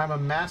 I'm a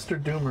Master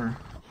Doomer.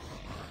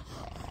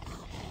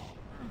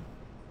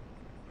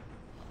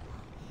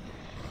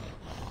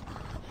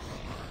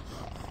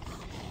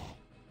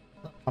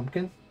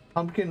 Pumpkin?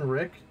 Pumpkin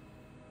Rick?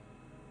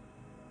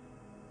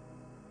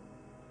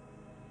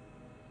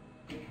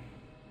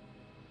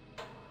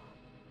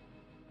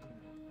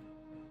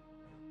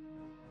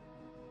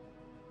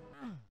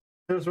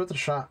 It was worth a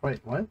shot. Wait,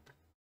 what?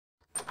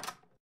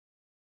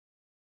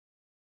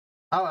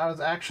 Oh, I was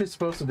actually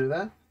supposed to do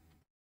that?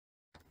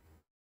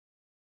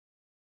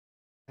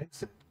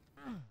 Exit.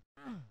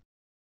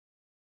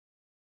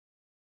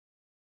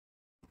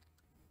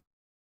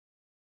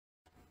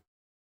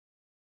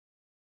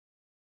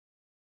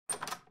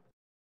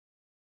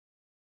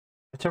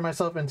 I turned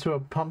myself into a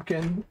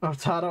pumpkin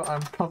otato.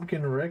 I'm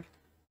Pumpkin Rick.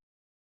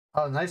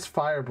 Oh, nice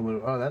fire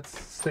blue. Oh, that's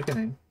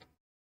sickening.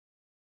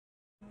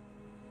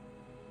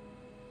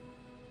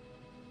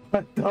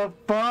 What the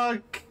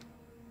fuck?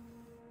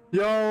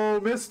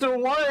 Yo,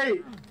 Mr.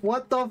 White!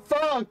 What the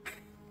fuck?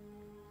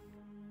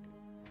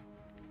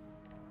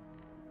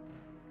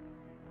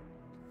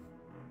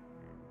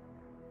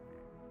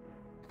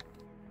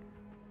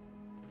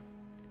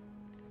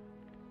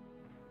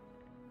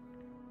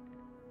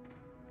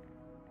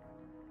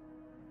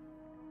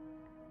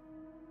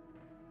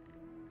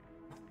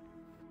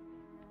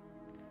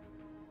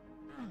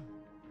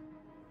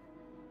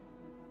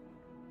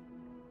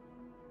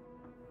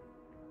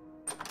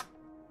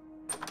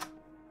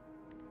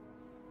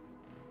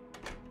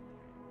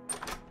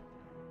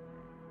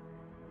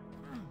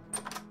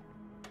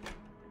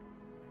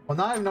 Well,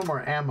 now I have no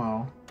more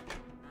ammo.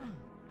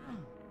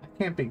 That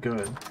can't be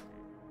good.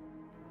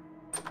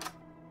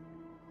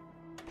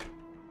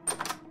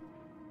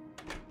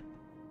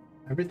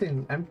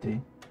 Everything's empty.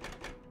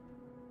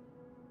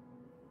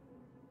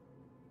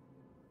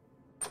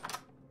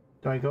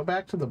 Do I go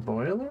back to the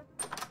boiler?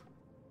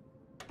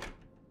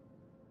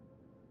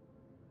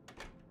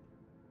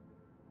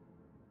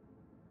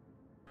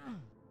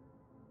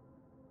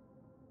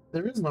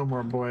 There is no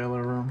more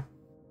boiler room.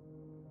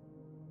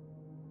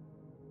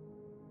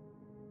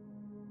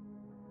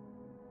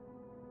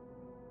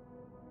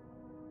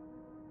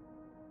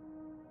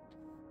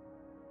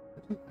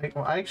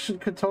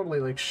 Could totally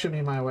like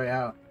shimmy my way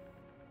out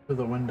through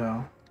the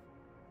window.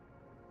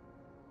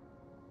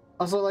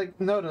 Also, like,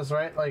 notice,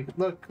 right? Like,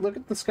 look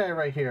at the sky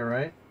right here,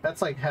 right?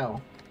 That's like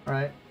hell,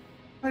 right?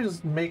 I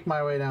just make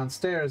my way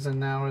downstairs, and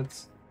now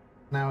it's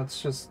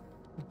just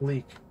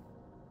bleak.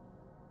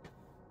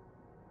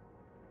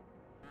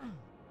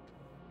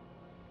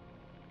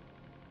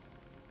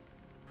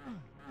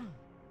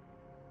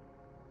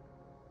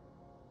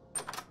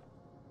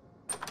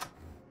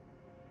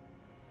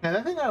 Yeah,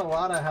 that thing got a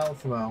lot of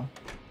health, though.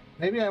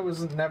 Maybe I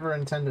was never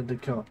intended to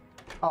kill it.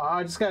 Oh,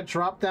 I just got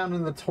dropped down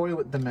in the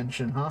toilet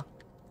dimension, huh?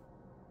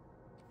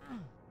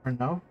 Or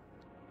no?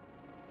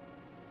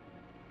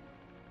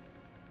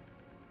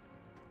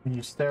 When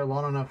you stare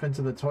long enough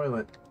into the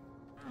toilet,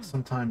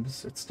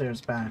 Sometimes it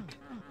stares back.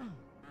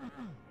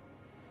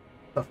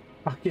 The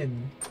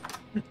fucking...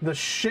 The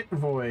shit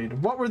void.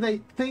 What were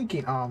they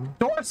thinking?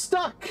 Door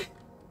stuck!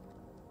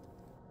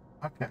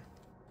 Okay.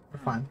 We're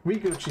fine. We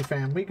Gucci,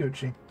 fam. We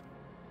Gucci.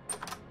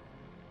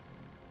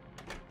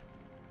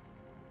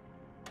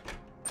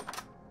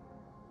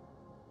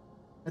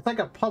 It's like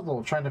a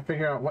puzzle trying to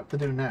figure out what to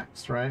do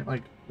next, right?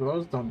 Like,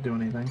 those don't do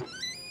anything.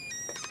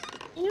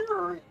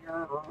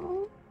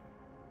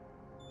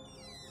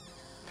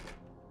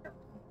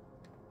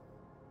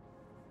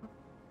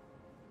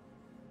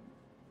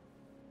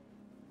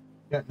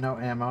 Got no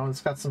ammo. It's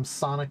got some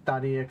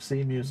Sonic.exe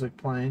music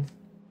playing.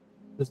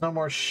 There's no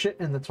more shit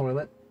in the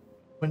toilet.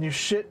 When you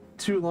shit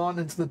too long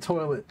into the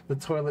toilet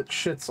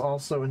shits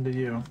also into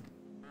you.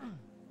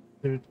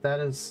 Dude,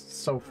 that is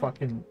so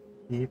fucking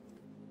deep.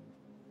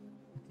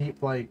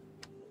 Deep like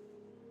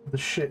the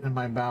shit in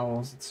my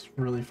bowels. It's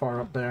really far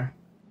up there.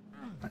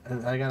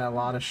 I got a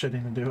lot of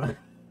shitting to do.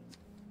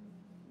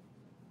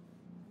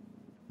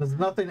 There's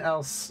nothing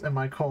else in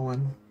my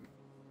colon.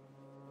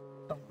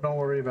 Don't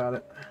worry about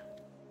it.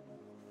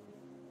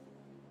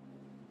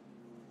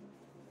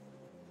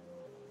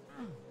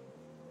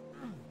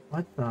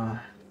 What the?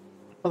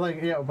 But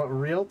like, yeah, but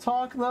real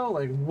talk though?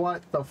 Like,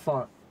 what the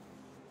fuck?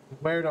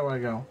 Where do I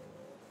go?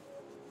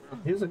 The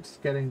music's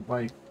getting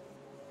like...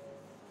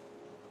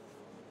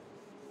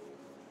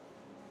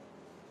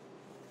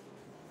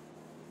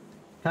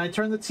 Can I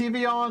turn the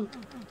TV on?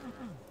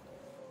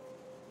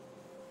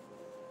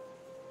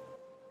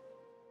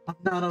 I'm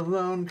not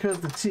alone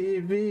cause the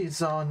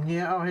TV's on.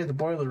 Yeah, oh hey, the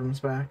boiler room's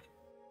back.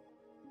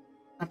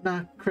 I'm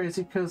not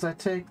crazy cause I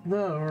take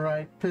the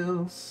right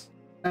pills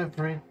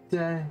every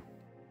day.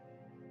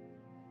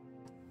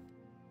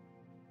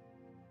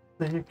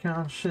 Clear your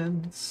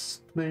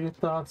conscience, clear your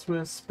thoughts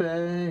with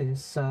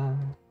space.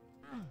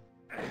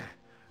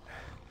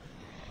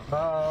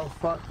 Oh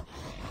fuck.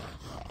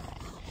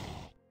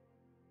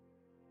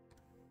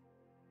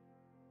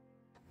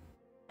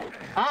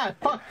 Ah,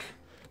 fuck!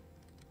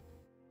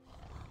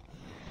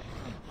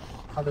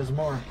 Oh, there's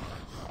more.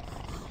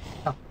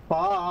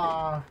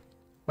 Ah,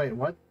 wait,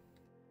 what?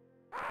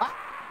 Ah!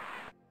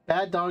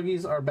 Bad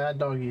doggies are bad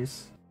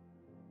doggies.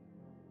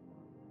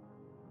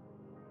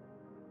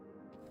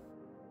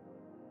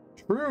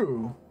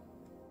 True.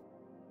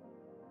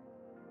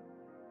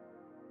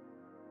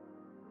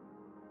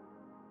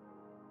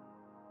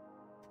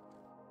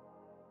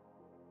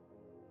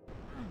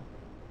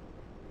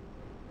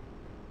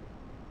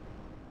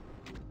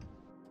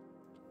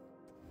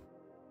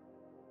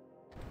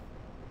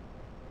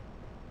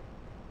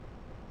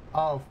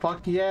 Oh,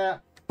 fuck yeah.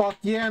 Fuck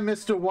yeah,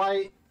 Mr.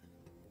 White.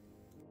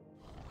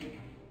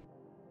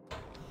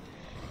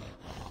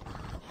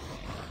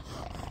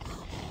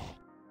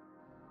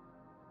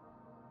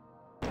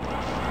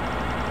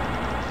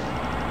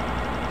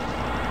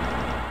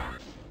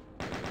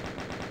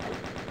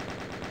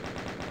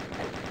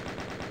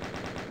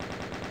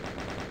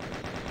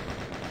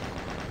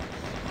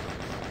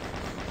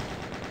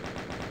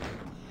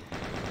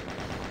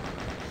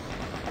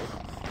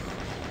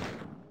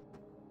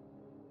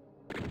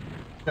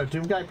 Yo,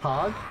 Doom Guy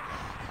Pog?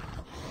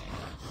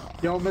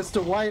 Yo,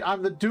 Mr. White,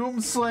 I'm the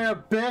Doom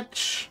Slayer,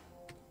 bitch!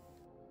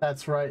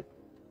 That's right.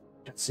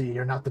 See,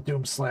 you're not the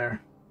Doom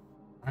Slayer.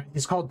 Right,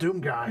 he's called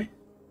Doom Guy.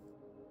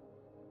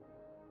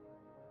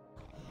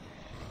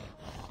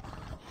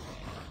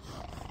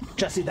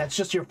 Jesse, that's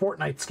just your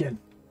Fortnite skin.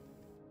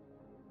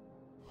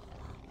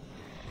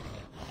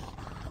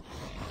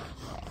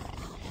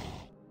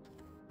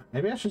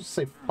 Maybe I should just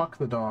say fuck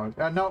the dog.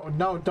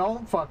 No,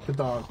 don't fuck the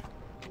dog.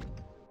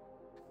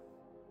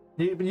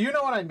 You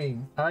know what I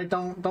mean, all right?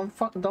 Don't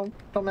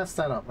mess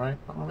that up, right?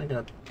 Oh my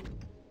god,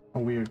 a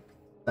weird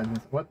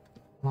sentence. What?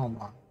 Hold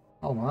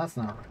on, that's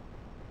not right.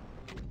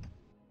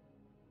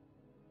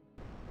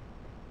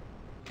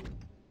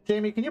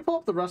 Jamie, can you pull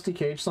up the Rusty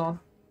Cage song?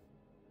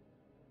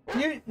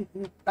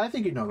 I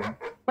think you know them.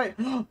 Wait,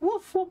 woof,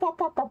 woof, woof,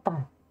 woof, woof.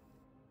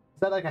 Is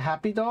that like a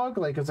happy dog?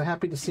 Like, is it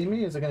happy to see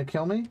me? Is it gonna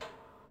kill me?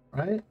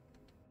 Right?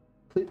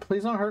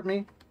 Please don't hurt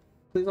me.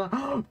 Please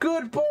don't.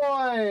 Good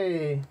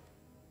boy.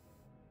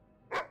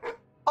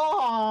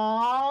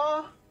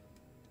 Aww.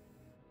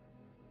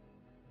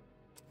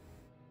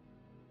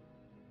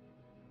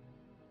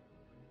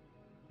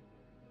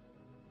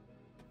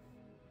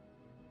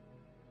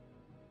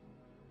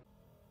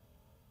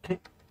 Okay.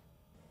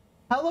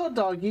 Hello,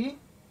 doggy.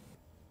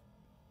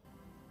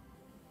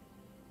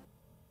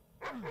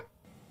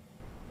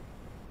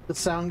 The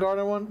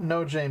Soundgarden one?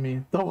 No,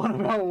 Jamie. The one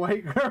about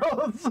white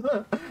girls.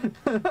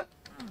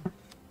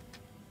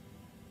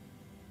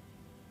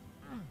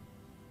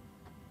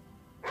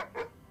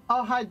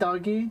 Oh, hi,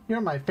 doggy.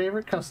 You're my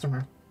favorite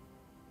customer.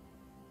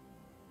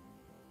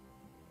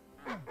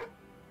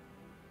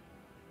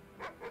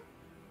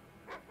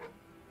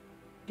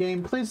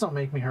 Game, please don't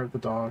make me hurt the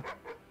dog.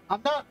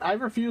 I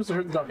refuse to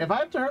hurt the dog. If I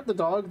have to hurt the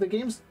dog, the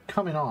game's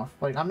coming off.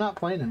 Like, I'm not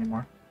playing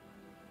anymore.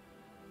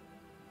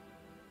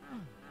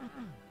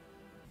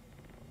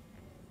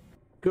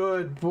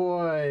 Good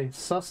boy.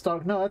 Sus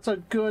dog. No, that's a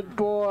good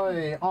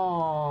boy.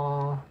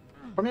 Aww.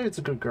 Or maybe it's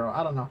a good girl.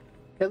 I don't know.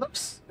 It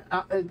looks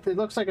it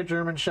looks like a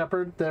German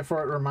Shepherd,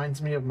 therefore it reminds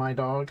me of my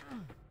dog.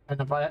 And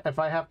if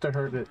I have to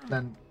hurt it,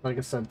 then like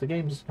I said, the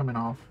game's coming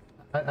off.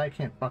 I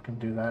can't fucking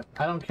do that.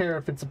 I don't care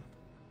if it's a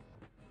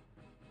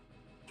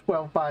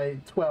 12 by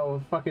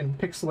 12 fucking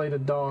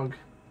pixelated dog.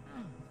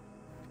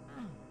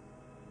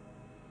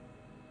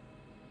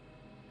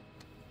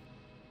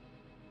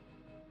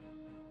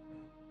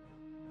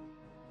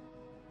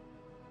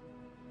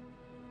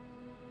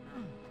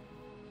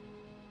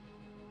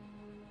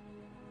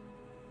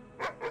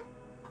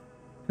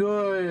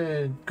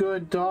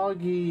 Good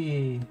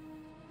doggy.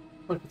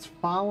 Look, it's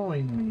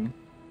following me.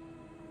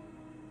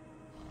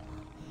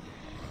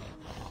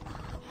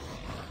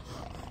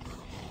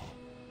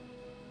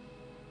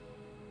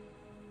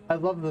 I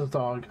love this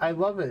dog. I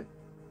love it.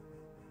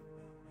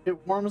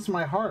 It warms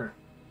my heart.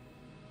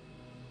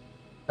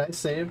 Did I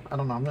save? I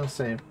don't know. I'm gonna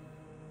save.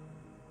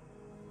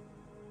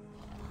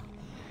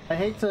 I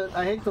hate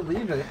to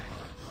leave it.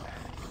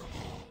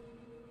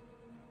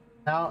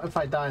 Now, if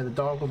I die, the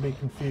dog will be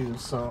confused,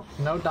 so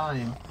no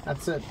dying.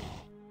 That's it.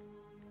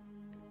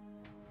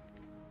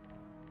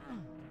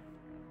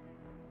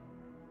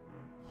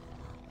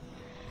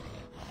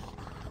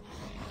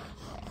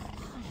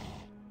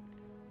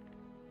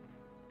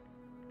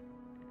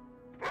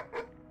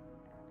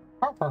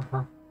 Oh,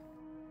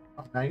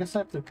 I guess I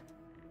have to...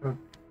 What?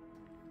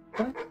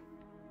 I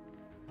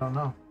don't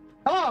know.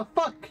 Oh,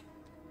 fuck!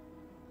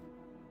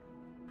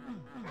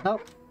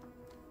 Nope.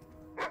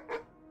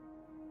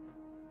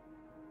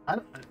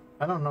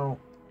 I don't know.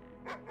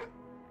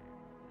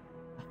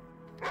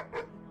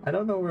 I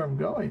don't know where I'm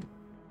going.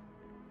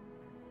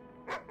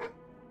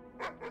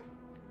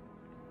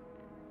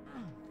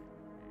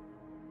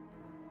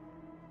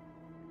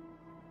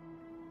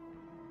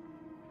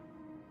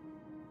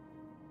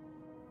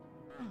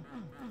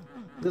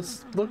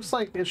 This looks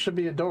like it should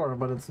be a door,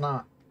 but it's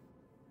not.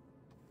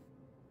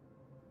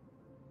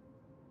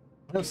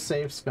 I'm gonna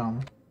save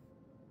scum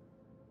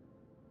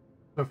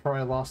before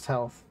I lost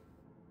health.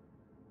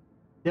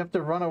 You have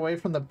to run away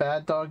from the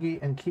bad doggy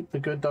and keep the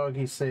good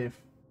doggy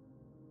safe.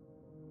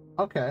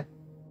 Okay.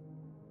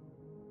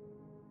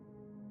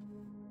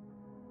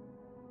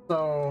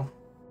 So...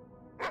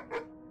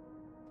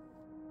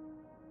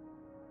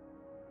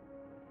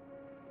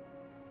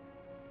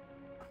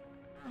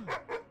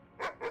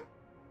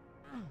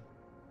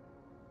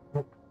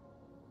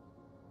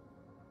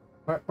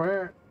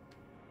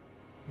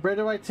 Where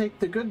do I take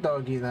the good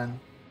doggy then?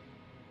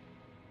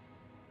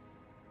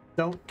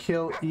 Don't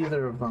kill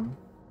either of them.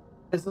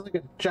 Is this like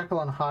a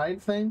Jekyll and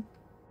Hyde thing?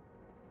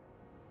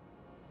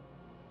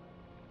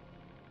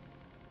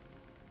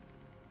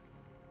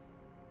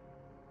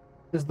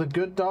 Is the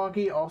good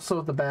doggy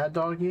also the bad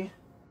doggy?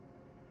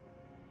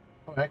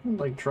 Oh, I can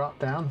like drop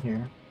down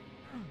here.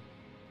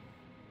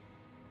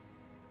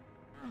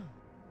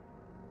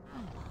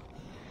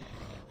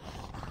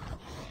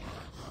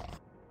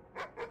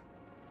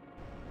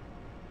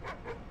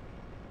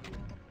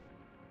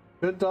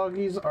 Good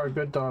doggies are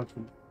good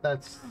doggies.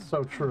 That's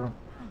so true.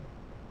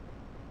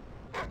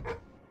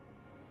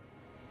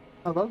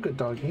 Hello, good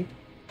doggy.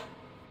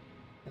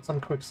 Get some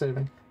quick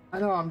saving. I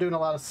know I'm doing a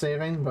lot of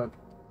saving, but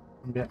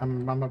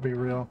I'm gonna be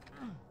real.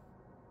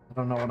 I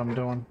don't know what I'm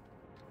doing.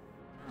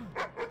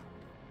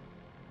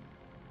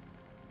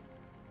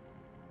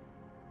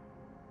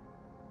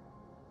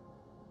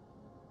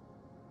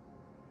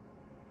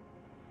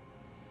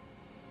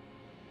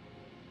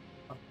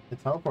 Oh,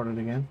 it teleported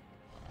again.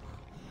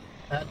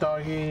 Bad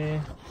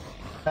doggy.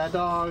 Bad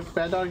dog.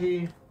 Bad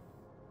doggy.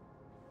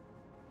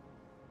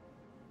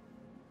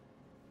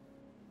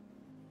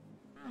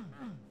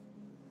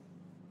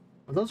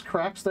 Were those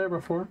cracks there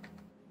before?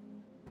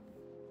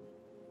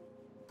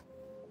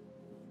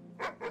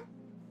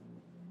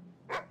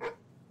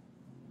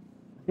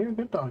 You're a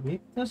good doggy.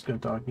 That's good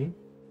doggy.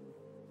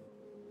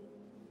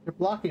 You're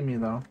blocking me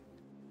though.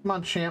 Come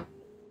on, champ.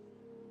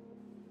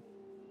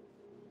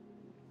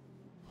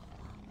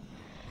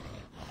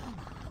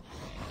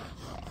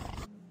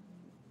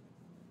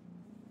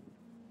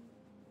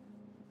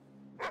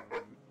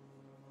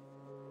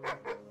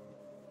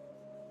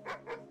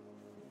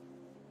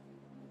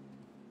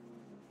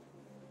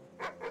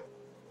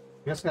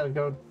 I guess I gotta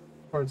go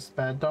towards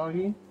bad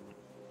doggy.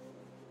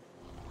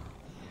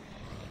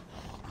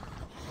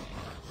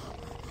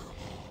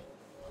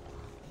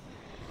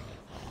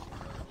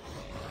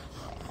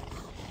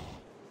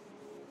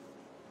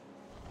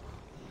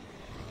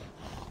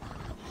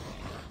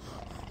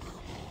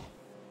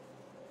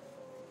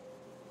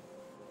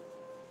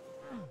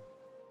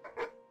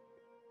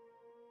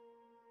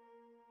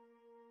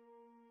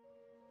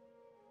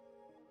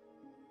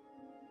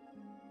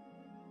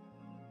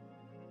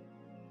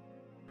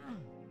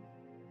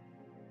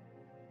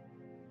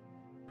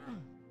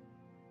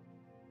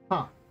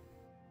 Huh.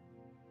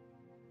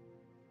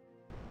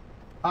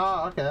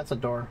 Oh, okay, that's a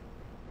door.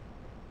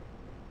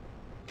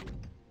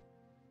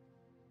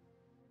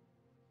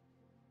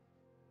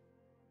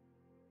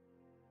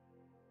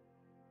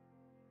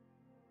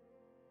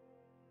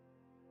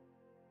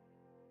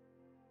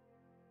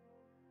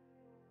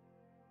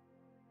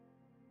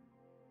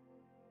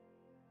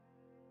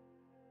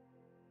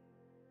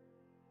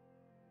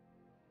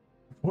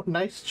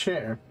 Nice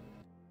chair.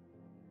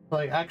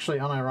 Like, actually,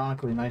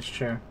 unironically, nice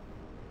chair.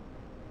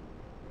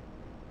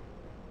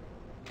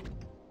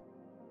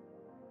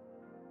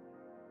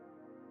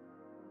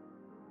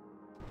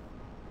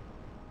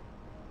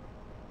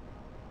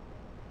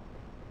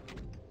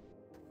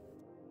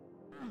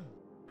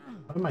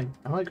 What am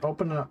I'm like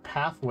opening up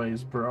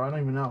pathways, bro. I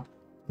don't even know.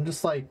 I'm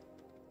just like,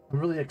 I'm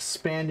really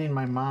expanding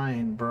my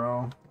mind,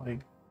 bro. Like,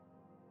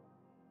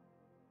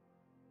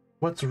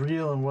 what's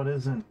real and what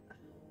isn't.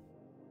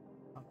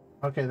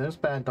 Okay, there's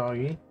Bad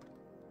Doggy.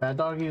 Bad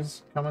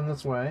Doggy's coming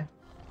this way.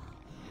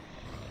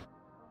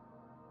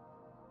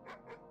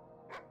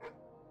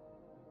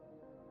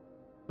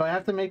 So I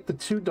have to make the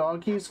two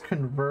doggies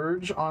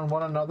converge on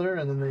one another,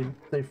 and then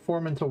they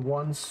form into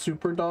one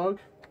super dog.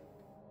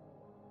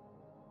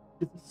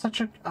 It's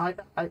such a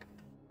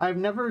I've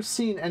never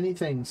seen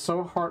anything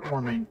so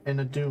heartwarming in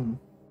a Doom.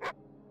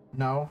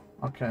 No?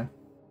 Okay.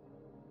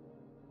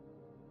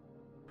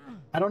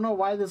 I don't know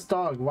why this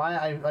dog, why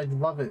I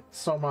love it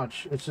so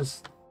much. It's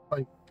just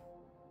like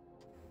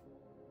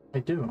I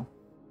do.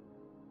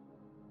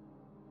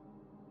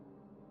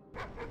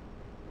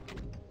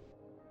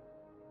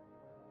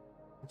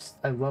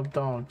 I love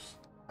dogs.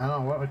 I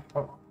don't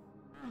know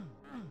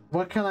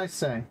what can I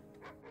say?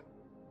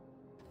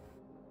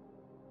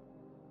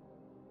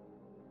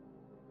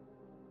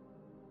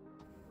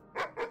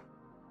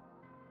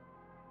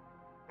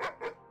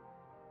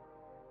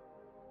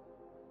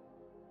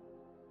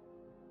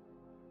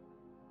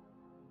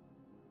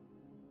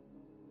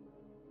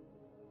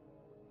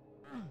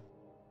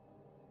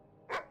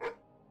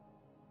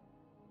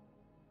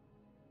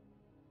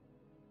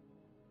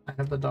 I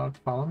have the dog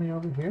follow me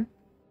over here.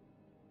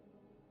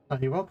 No,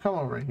 he won't come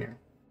over here.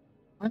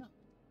 Why not?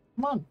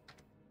 Come on.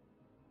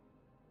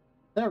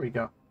 There we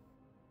go.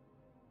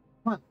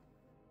 Come on.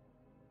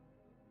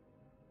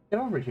 Get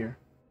over here.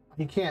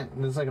 He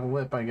can't. There's like a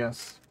lip, I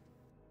guess.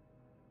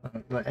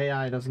 The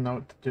AI doesn't know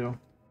what to do.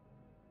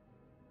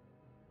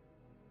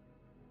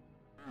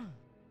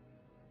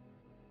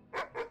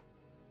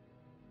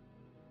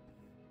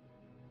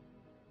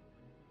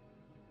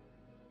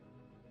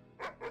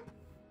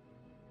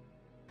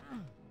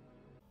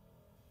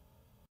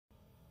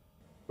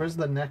 Where's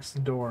the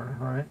next door,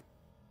 right?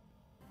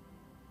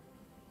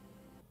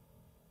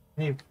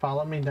 Can you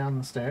follow me down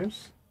the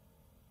stairs?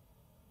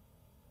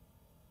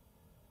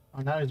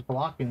 Oh, now he's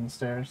blocking the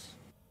stairs.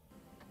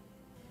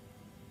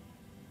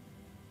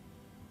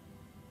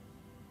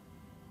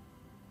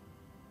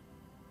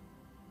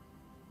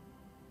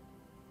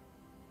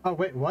 Oh,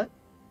 wait, what?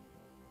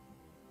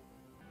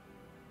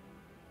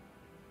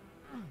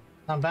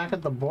 I'm back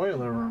at the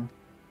boiler room.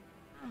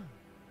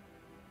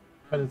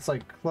 But it's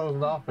like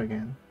closed off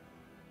again.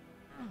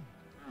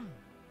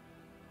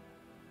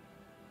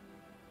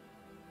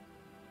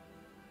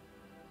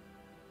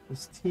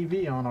 There's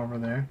TV on over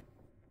there.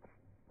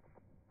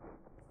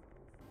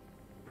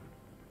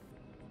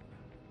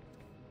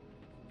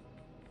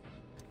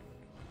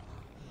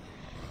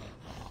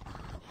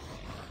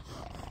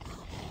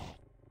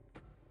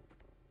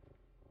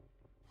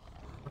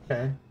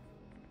 Okay.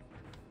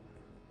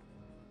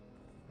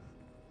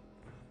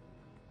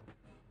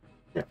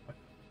 Yeah.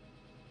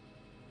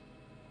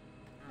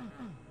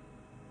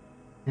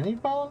 Can he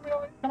follow me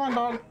over? Come on,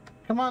 dog.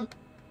 Come on.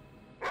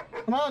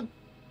 Come on.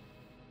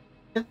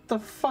 Get the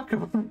fuck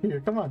over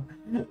here. Come on.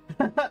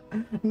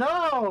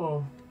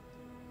 No!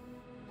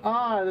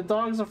 Ah, the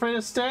dog's afraid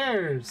of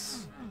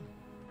stairs.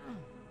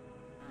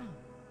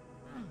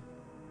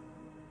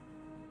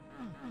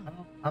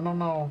 I don't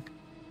know.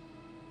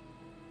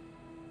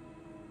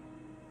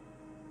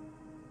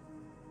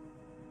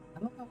 I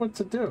don't know what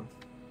to do.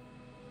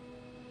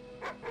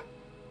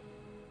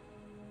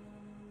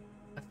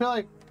 I feel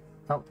like...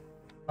 Oh,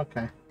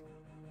 okay.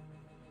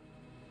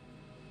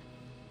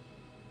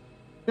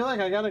 I feel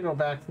like I gotta go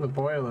back to the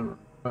boiler room,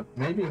 but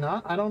maybe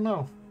not. I don't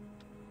know.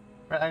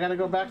 Right, I gotta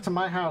go back to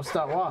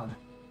MyHouse.wad.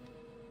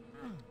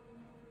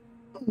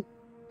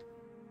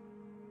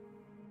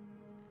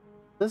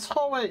 This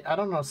hallway, I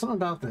don't know, something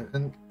about that,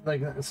 and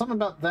like something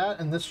about that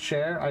and this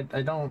chair,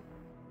 I don't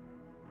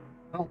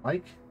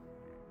like.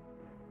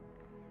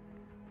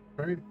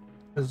 Very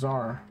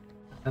bizarre.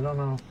 I don't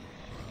know.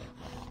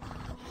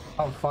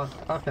 Oh fuck.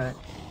 Okay.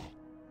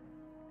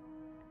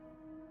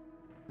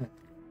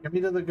 Give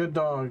me to the good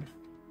dog.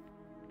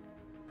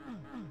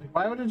 Like,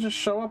 why would it just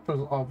show up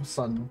all of a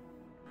sudden?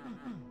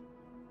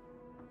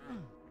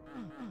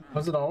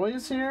 Was it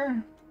always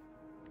here?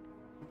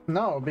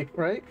 No,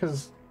 right?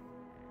 Because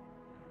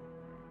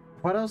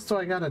what else do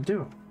I gotta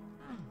do?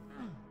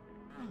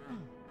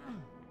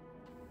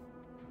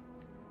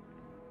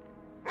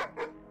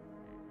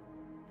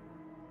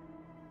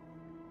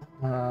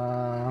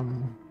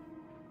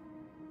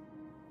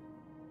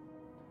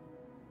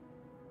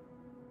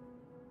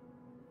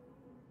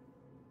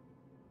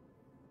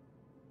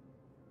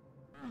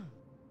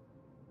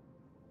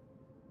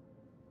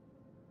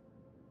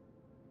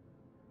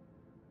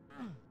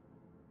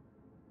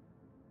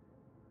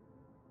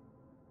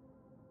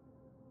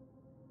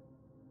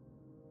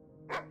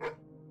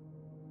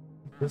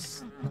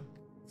 This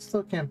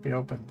Still can't be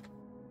opened.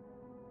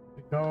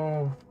 We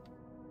go.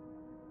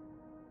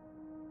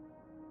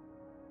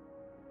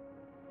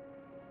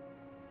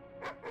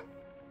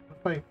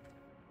 Like.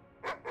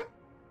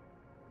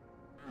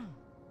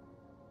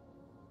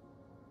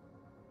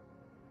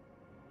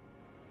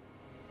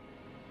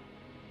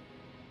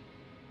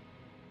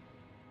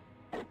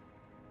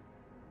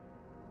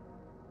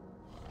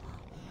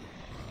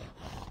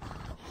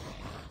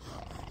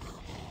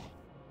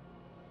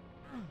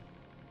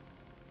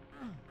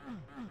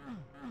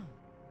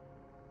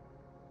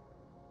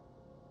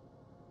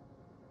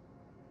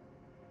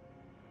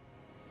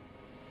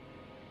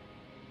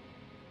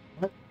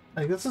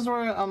 Like, this is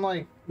where I'm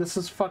like, this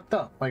is fucked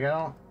up. Like, I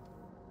don't...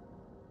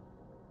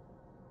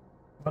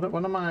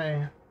 What am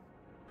I...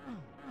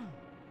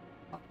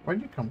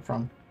 Where'd you come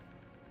from?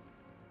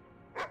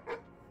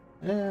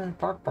 Yeah,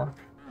 bark, bark.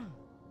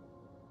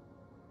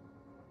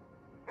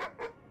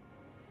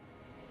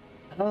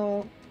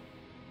 I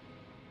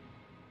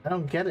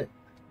don't get it.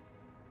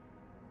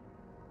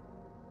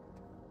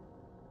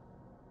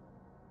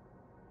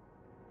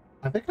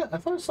 I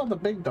thought I saw the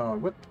big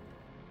dog. What?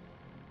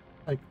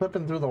 Like,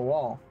 clipping through the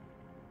wall.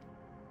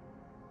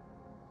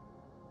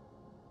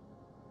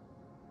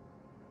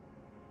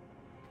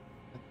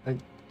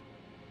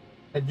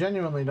 I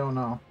genuinely don't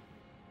know.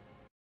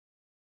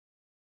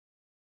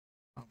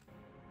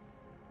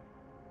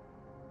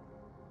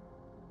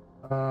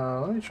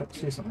 Let me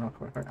see something real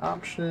quick. Like,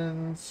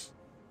 options.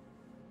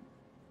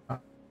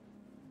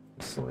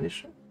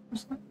 Installation?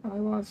 I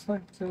want to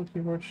select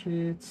keyboard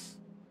sheets.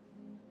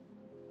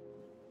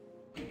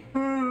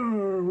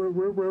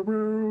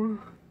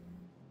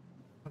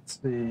 Let's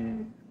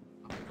see.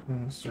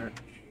 Search.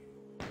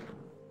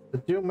 The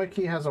Doom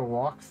Wiki has a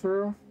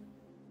walkthrough.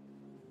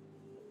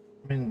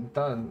 I mean, it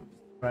does,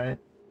 right?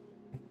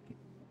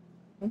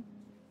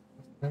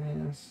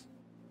 Miscellaneous.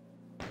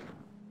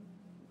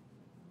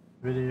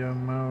 Video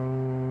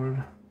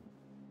mode.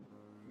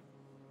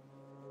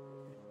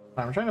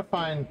 I'm trying to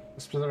find a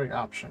specific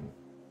option.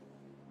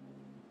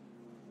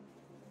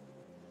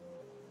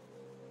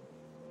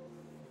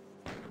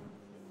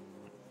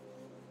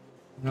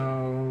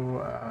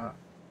 No,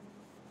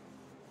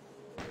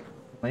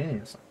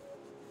 miscellaneous.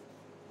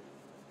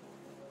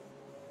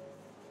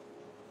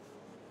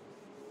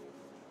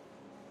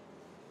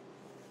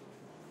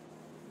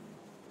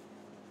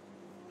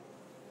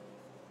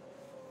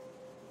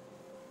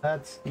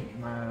 That's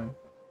my...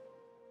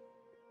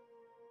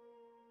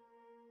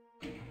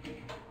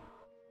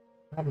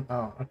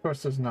 Oh, of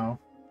course there's no...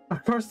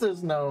 Of course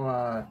there's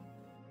no,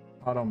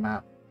 auto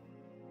map.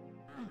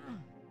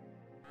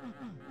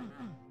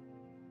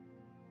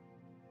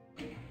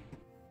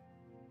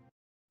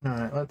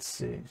 Alright, let's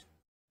see.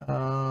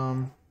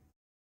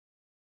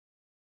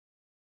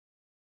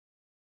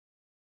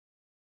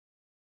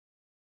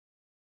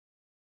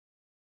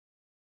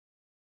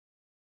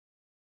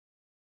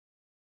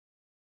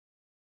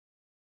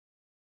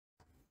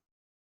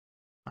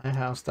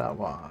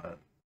 MyHouse.wad.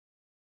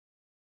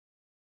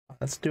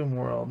 That's Doom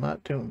World,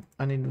 not Doom.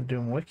 I need the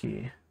Doom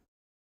Wiki.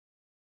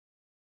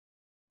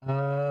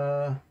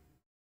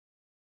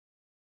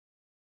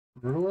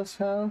 Brutalist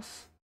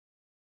House?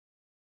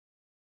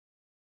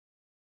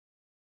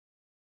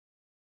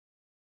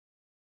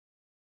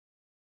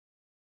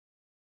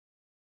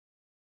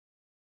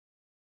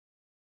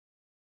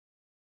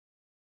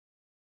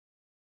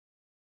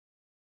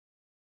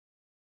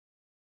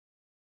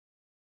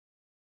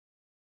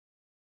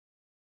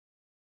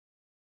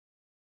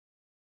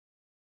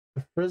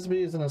 The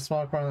Frisbee is in a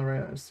small corner of the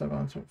right. So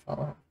going to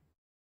follow.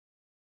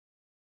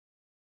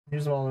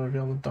 Use the wall to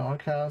reveal the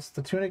doghouse.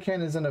 The tuna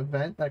can is an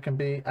event that can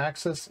be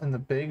accessed in the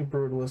big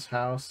Brutalist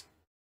house.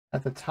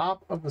 At the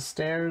top of the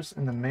stairs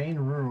in the main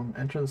room,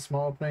 enter the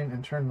small opening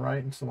and turn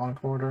right into the long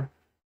corridor.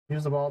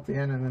 Use the wall at the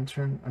end and then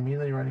turn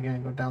immediately right again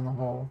and go down the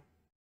hall.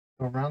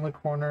 Go around the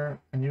corner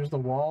and use the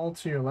wall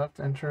to your left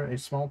to enter a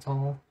small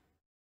tunnel.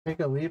 Take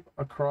a leap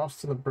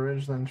across to the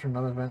bridge, then enter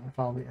another vent and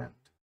follow the end.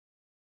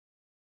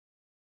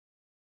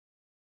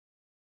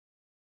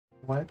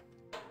 What?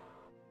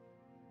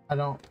 I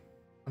don't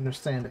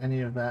understand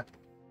any of that.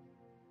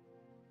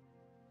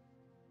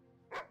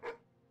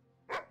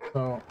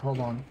 So, hold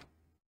on.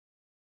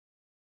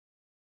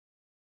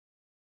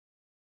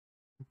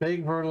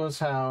 Big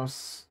Brutalist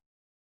house.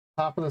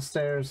 Top of the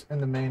stairs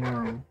in the main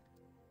room.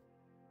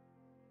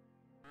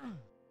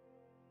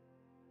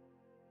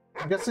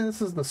 I'm guessing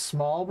this is the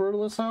small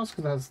Brutalist house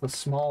because it has the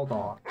small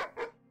dog.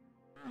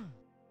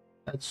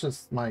 That's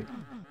just my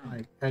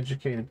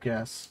educated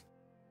guess.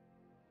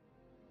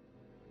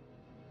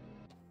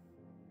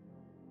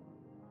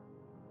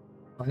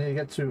 I need to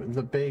get to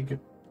the big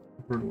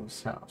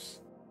Brutalist house.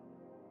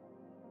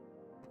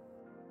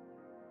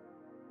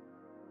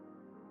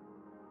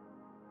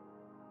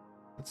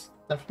 It's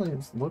definitely,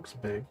 it looks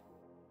big.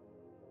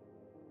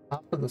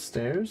 Top of the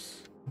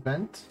stairs?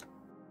 Vent?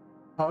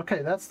 Oh,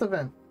 okay, that's the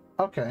vent.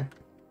 Okay.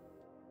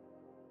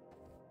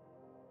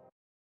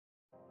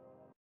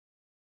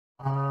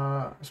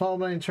 Small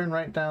opening, turn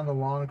right down the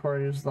long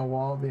corridor, use the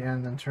wall at the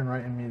end, then turn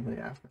right immediately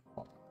after.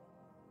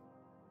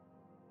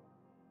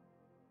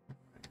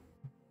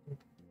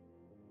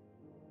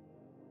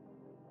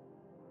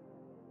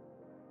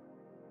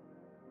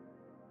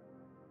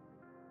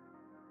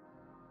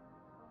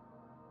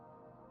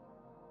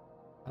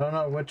 don't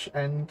know which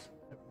end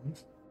it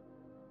was.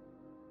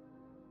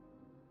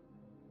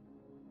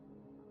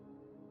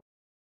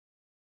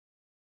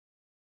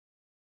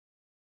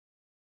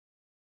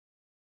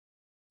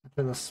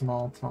 To the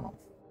small tunnel.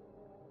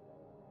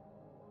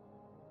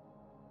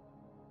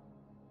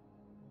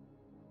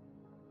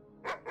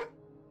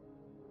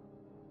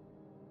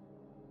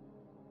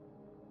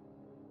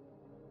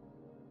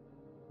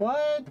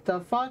 What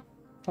the fuck?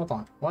 Hold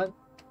on. What?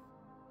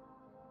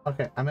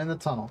 Okay, I'm in the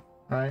tunnel,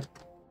 right?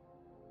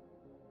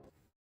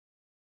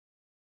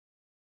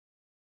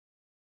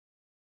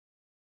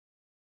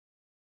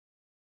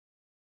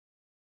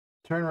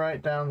 Turn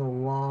right down the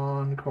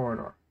long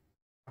corridor.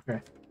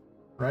 Okay.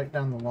 Right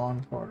down the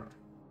long corridor.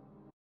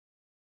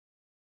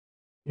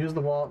 Use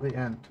the wall at the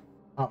end.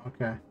 Oh,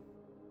 okay.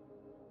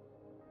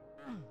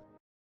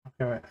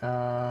 Okay, wait.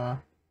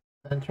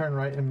 Then turn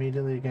right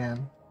immediately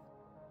again.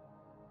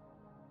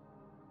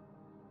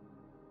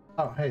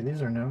 Oh, hey,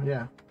 these are new,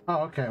 yeah. Oh,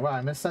 okay. Wow,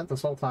 I missed that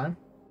this whole time.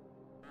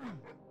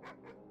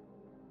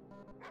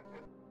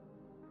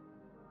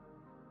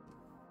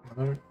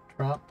 Another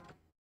drop.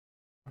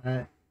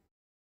 Alright.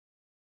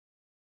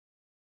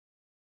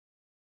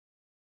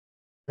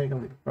 Take a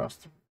leap across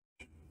the...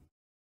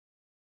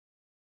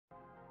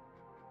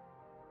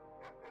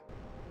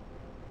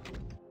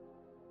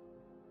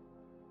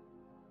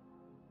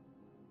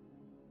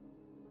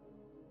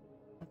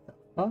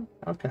 Oh,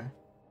 okay.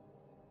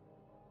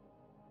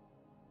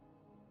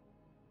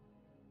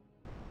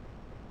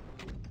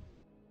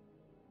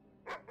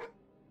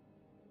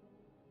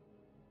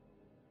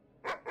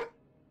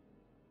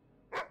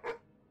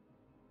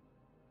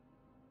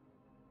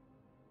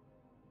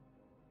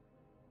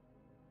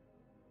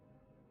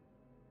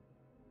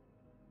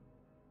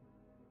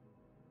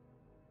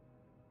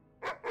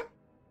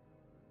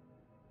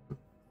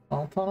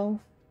 All tunnel?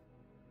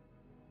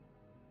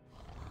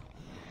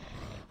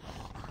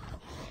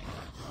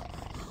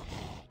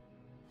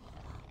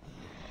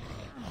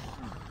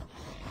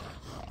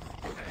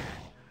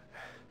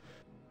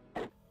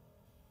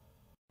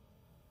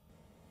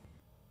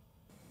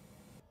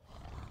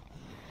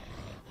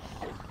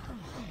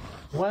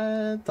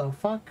 What the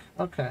fuck?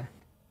 Okay.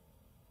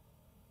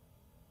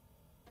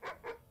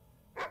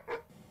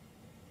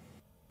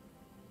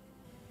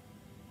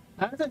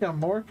 I think I'm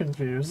more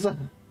confused.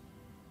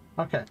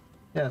 Okay.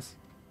 Yes.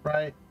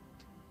 Right.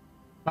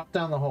 Hop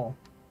down the hole.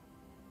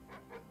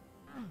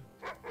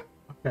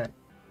 Okay.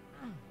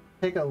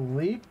 Take a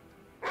leap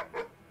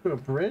to a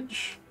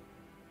bridge?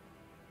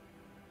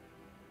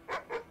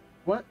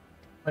 What?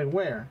 Like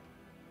where?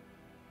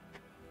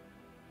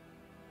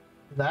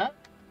 That?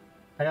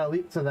 I gotta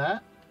leap to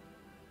that?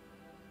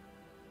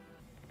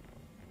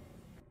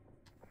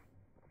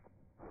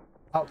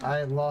 Oh,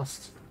 I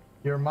lost.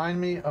 You remind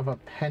me of a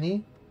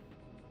penny?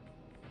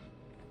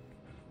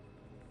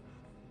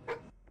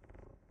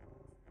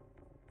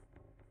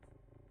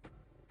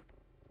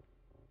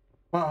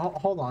 Well,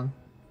 hold on.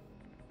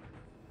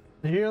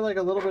 You hear like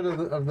a little bit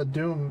of the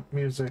Doom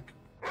music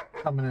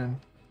coming in.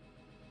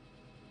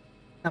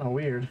 Kind of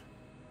weird.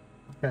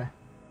 Okay.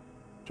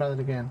 Try that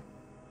again.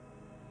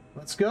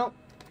 Let's go.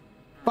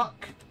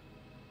 Fuck.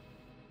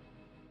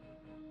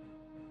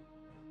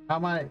 How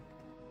am I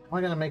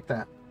gonna make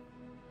that?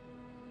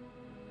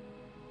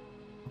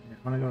 Okay,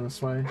 I wanna go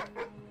this way.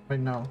 Wait,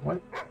 no. What?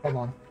 Hold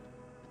on.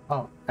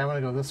 Oh, I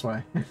wanna go this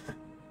way.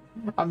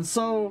 I'm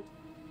so...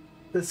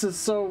 This is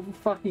so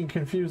fucking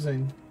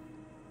confusing.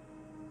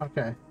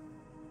 Okay.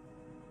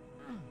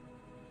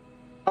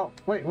 Oh,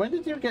 wait, when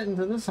did you get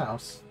into this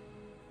house?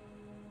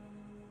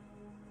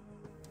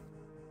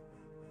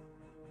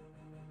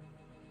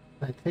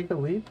 Can I take a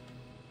leap?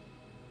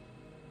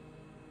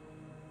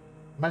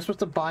 Am I supposed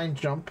to bind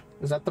jump?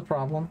 Is that the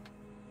problem?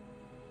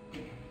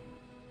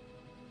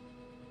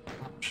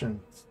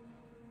 Options.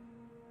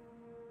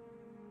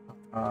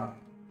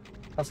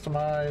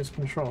 Customize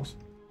controls.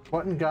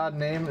 What in God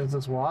name is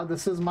this WAD?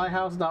 This is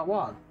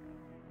MyHouse.wad.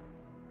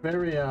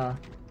 Very,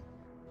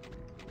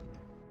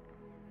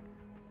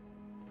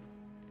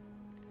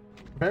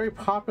 very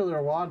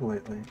popular WAD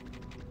lately.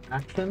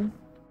 Action.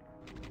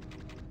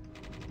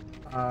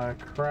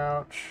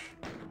 Crouch.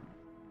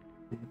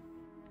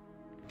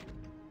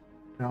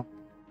 No.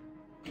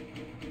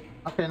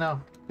 Okay,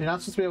 no. You're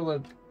not supposed to be able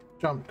to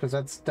jump, because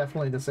that's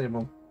definitely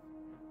disabled.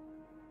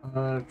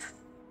 I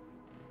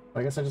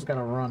guess I just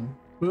gotta run.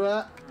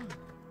 Blah.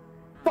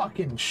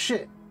 Fucking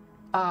shit!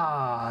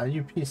 Ah,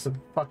 you piece of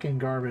fucking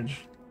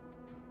garbage.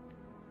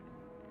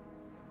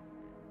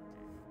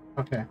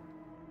 Okay.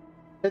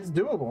 It's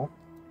doable.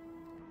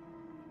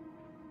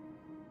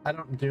 I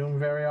don't Doom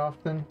very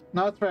often.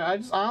 No, that's right. I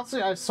just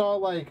honestly I saw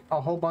like a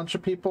whole bunch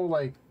of people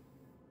like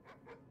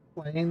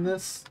playing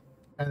this,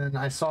 and then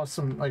I saw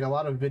some like a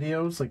lot of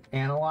videos like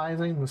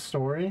analyzing the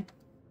story.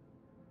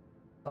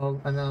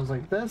 Oh, and then I was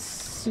like, this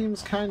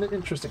seems kind of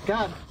interesting.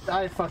 God,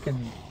 I fucking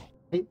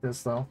hate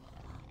this though.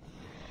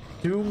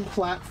 Doom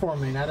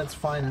platforming at its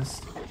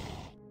finest.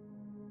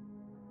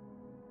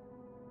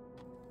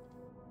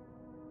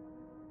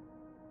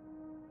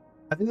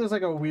 I think there's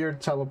like a weird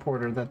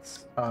teleporter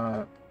that's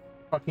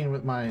fucking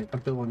with my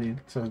ability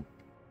to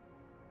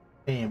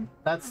aim.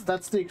 That's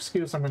the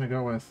excuse I'm gonna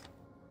go with.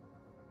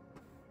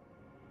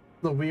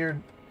 The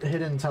weird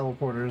hidden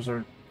teleporters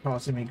are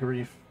causing me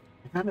grief.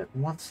 I got it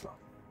once though.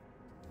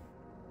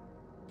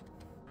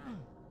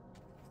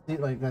 See,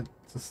 like that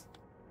just.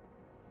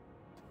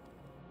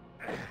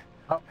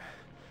 Oh.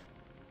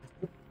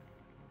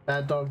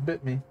 Bad dog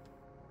bit me.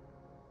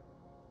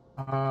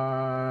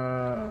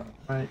 I'm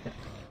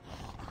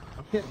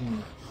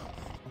getting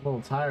a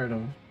little tired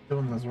of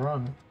doing this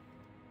run.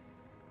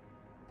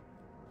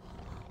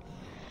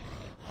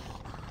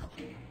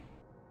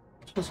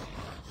 Let's just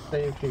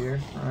save here,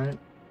 alright?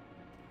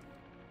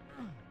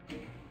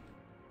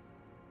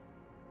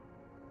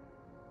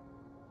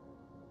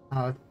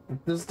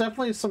 There's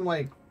definitely some,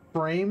 like,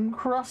 frame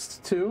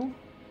crust, too.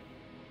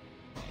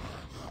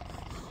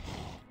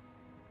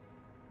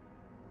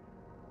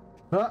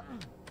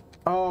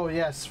 Oh,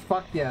 yes.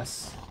 Fuck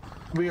yes.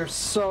 We are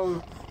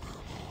so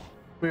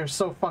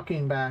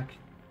fucking back.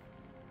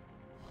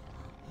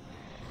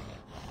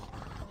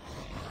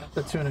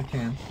 The tuna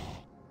can.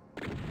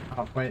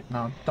 Oh, wait,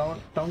 no.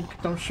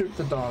 Don't shoot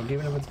the dog,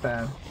 even if it's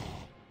bad.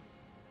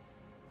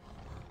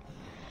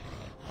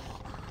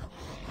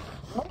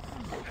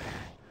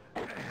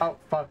 Oh,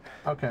 fuck.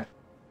 Okay.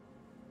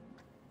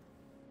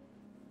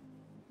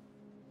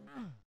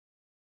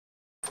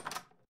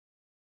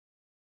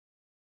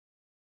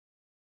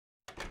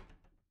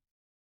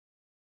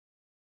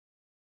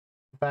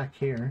 Back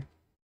here.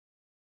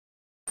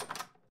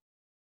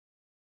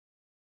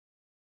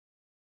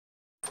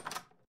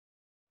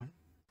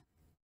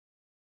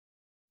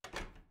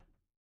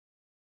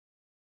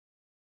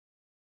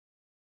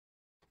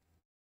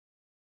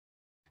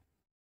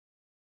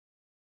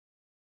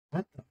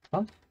 What the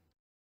fuck?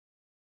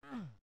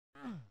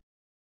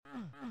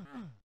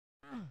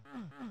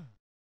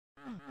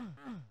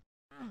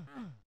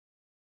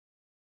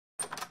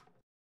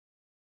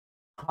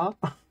 Huh?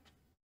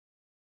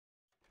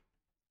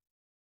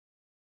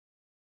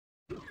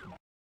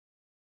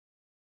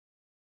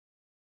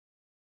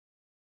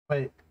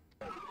 Wait.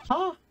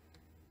 Huh?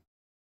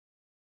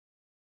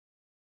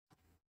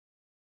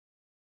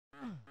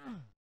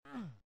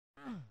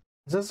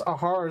 Is this a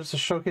horror just to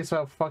showcase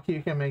how fucky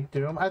you can make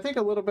Doom? I think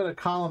a little bit of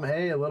column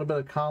A, a little bit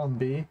of column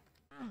B.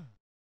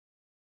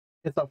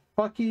 It's a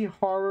fucky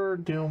horror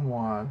Doom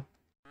WAD.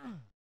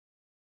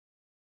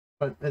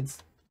 But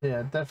it's,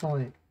 yeah,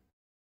 definitely.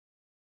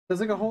 There's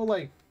like a whole,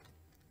 like,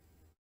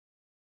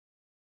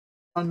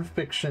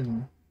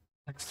 unfiction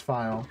text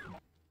file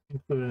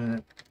included in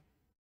it.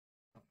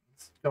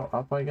 Let's go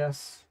up, I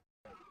guess.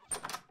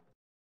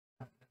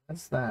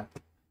 What's that?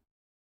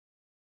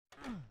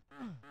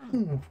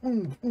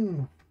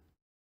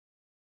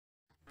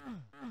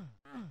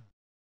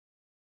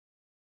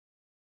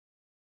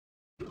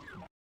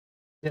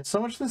 Yeah, so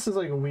much of this is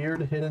like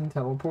weird hidden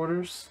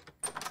teleporters.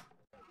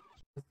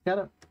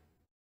 Gotta.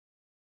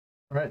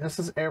 Alright, this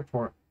is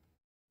airport.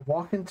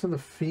 Walk into the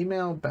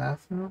female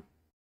bathroom.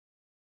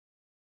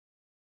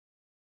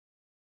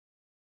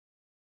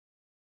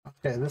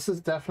 Okay, this is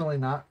definitely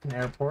not an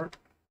airport.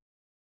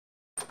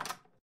 How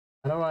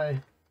do I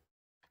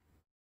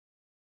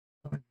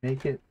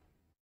make it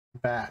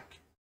back?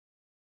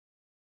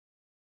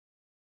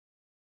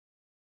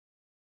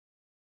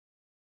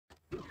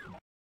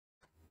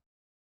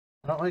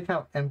 I don't like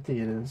how empty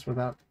it is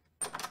without...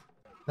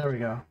 There we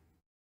go.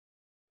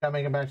 Gotta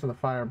make it back to the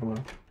fire blue.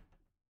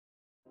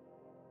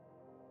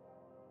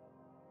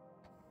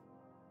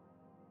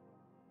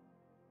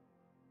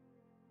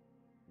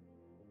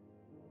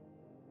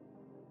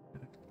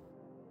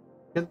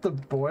 Get the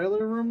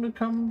boiler room to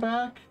come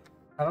back?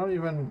 I don't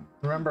even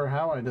remember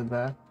how I did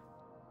that.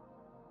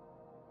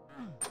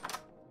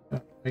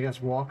 I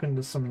guess walk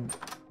into some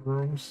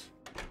rooms.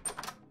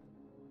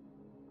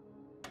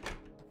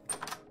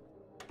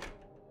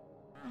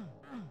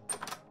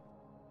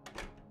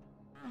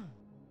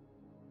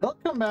 They'll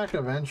come back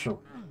eventually.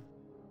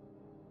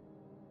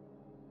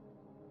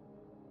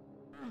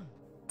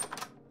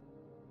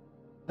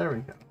 There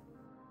we go.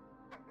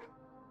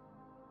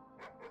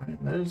 Right,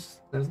 there's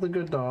the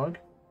good dog.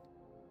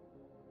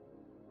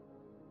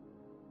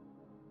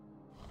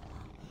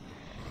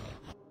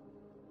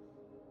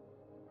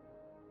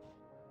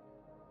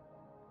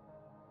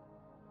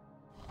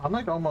 I'm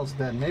like almost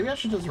dead. Maybe I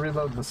should just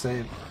reload the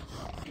save.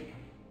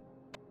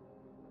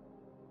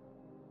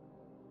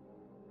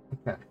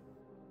 Okay.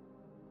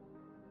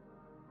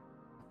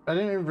 I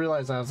didn't even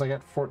realize I was like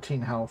at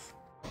 14 health.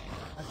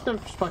 I should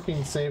have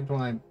fucking saved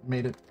when I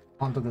made it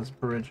onto this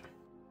bridge.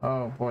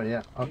 Oh boy,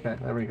 yeah. Okay,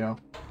 there we go.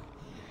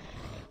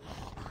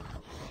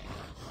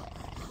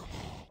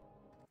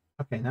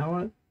 Okay, now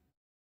what?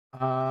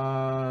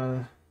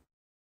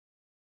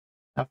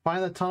 Now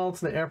find the tunnel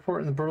to the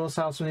airport in the Brutalist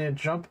house. We need to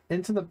jump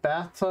into the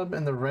bathtub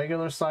in the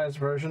regular sized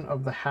version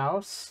of the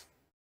house.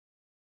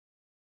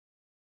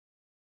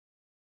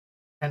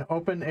 And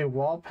open a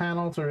wall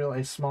panel to reveal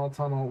a small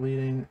tunnel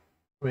leading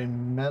to a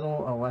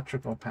metal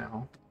electrical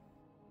panel.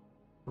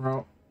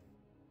 Bro.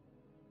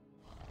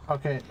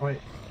 Okay, wait.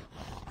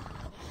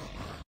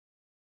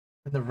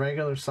 In the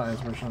regular size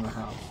version of the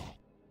house.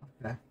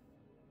 Okay.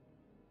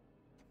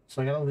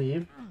 So I gotta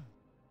leave.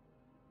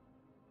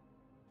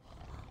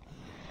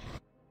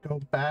 Go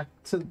back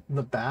to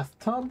the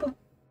bathtub?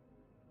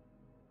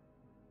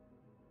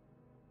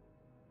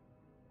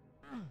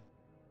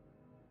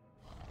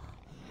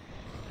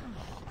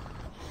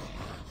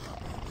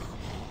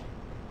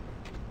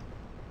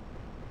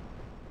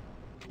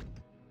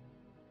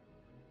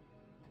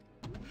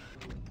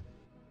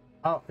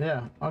 Oh,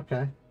 yeah,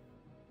 okay.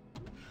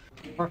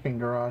 Parking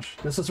garage.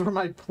 This is where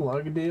my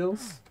plug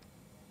deals?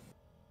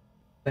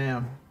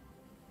 Damn.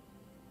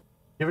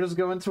 You ever just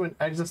go into an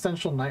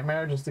existential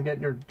nightmare just to get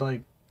your,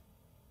 like,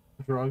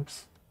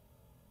 drugs?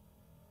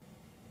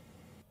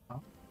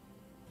 Oh.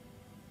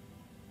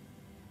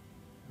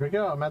 Here we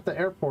go, I'm at the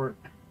airport.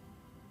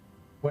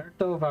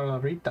 Puerto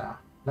Vallarta,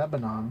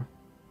 Lebanon.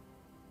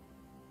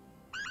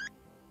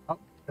 Oh,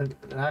 an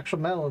actual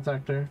metal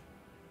detector.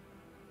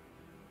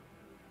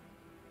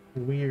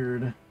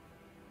 Weird.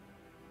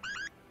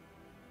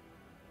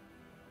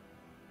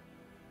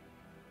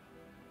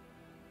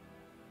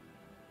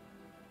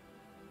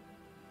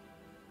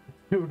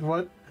 Dude,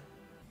 what?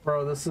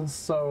 Bro, this is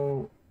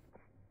so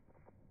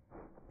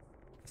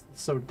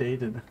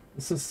dated.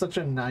 This is such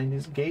a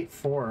 90s. Gate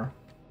 4.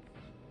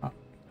 Oh.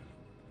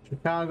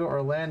 Chicago,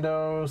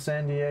 Orlando,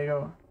 San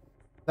Diego.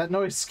 That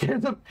noise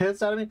scared the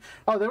piss out of me.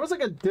 Oh, there was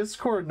like a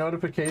Discord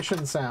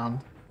notification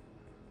sound.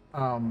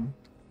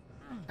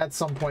 At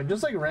some point,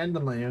 just like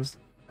randomly. It was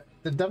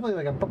definitely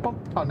like a pop pop.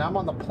 Oh, now I'm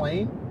on the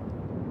plane.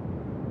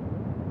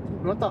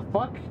 What the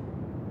fuck?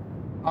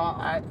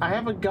 I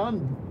have a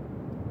gun.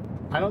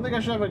 I don't think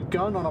I should have a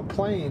gun on a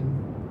plane.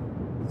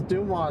 This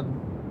MyHouse.wad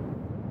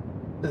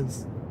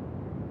is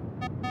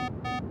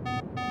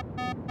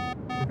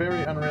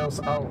very unreal.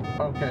 Oh,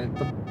 okay.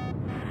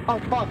 Oh,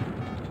 fuck.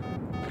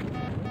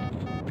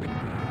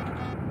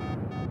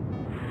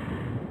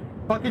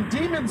 Fucking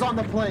demons on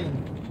the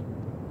plane.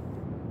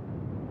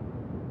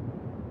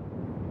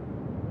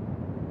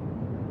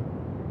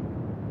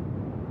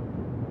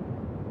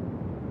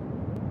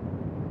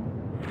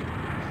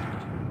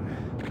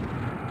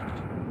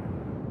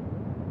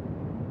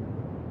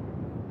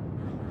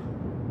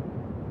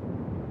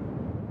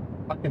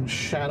 Fucking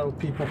shadow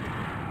people.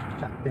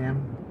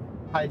 Goddamn.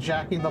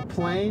 Hijacking the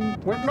plane.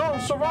 With no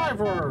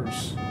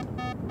survivors!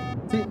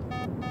 See,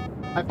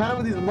 I've had it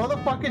with these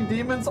motherfucking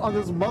demons on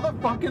this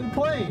motherfucking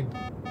plane.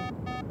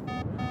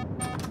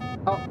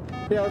 Oh,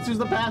 yeah, let's use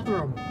the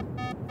bathroom.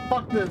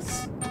 Fuck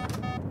this.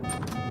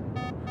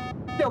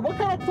 Yo, what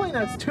kind of plane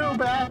has 2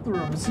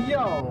 bathrooms?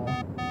 Yo.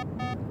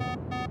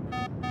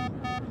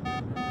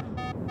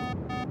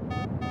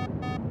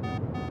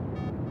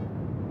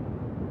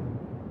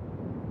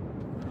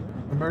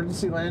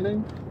 Emergency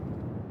landing?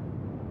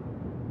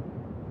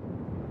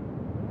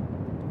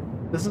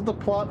 This is the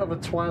plot of a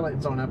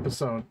Twilight Zone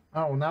episode.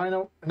 Oh, now I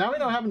know. Now we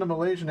know what happened to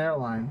Malaysian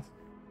Airlines.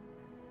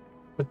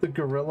 With the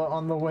gorilla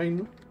on the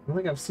wing. I don't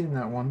think I've seen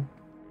that one.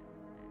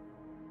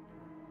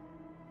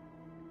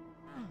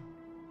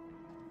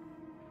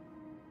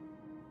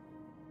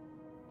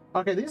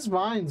 Okay, these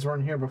vines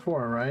weren't here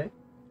before, right?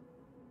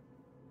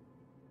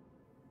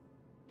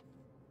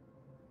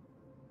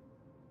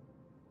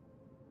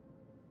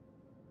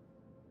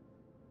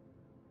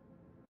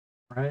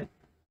 Right?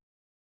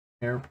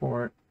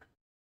 Airport.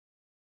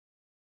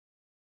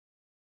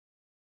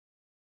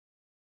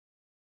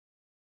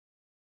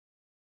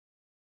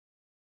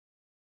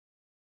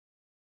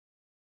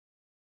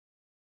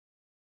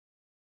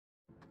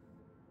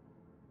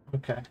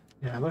 Okay.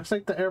 Yeah, it looks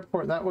like the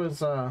airport, that was,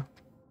 that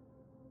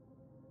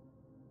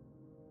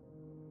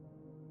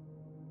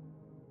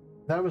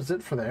was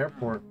it for the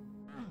airport.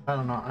 I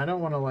don't know. I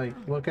don't want to, like,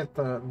 look at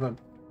the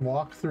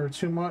walkthrough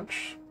too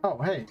much.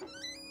 Oh, hey.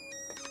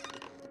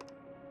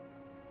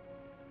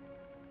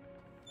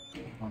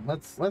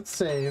 Let's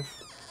save.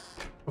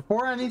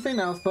 Before anything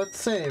else, let's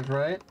save,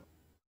 right?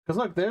 Because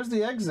look, there's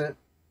the exit.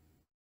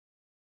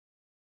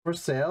 For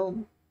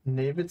sale,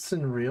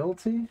 Davidson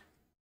Realty.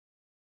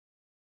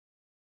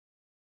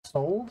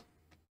 Sold?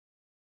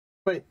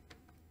 Wait.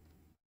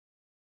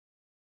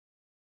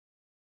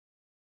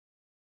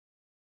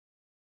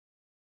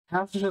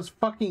 House is just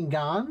fucking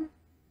gone?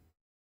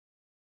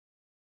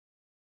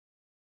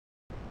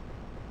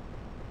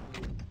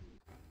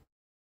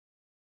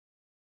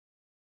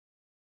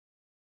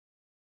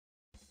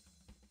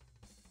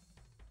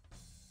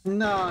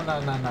 No,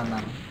 no, no, no,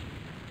 no.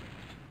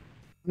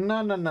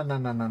 No, no, no, no,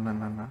 no, no, no,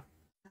 no, no.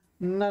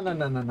 No, no,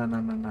 no, no, no, no,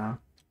 no, no.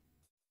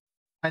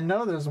 I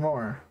know there's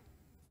more.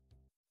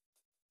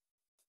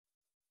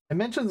 It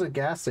mentions a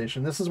gas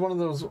station. This is one of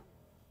those...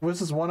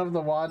 This is one of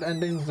the WAD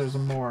endings. There's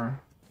more.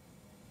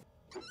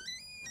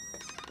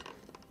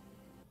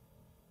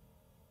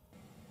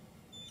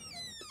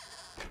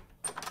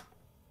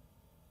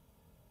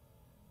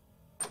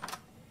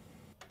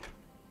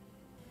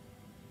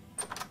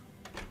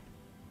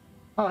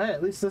 Oh, hey,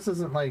 at least this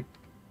isn't like...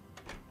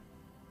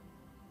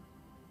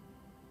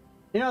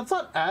 You know, it's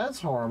not as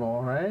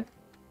horrible, right?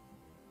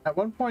 At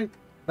one point,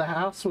 the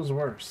house was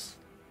worse.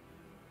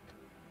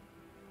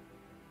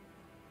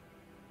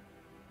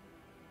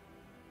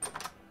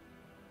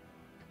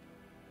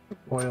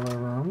 boiler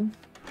room.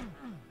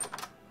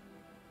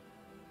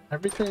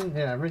 Everything,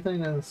 yeah,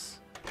 everything is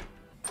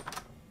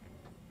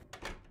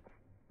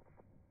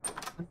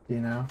empty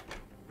now.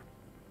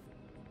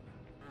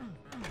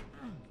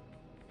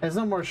 There's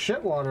no more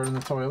shit water in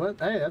the toilet.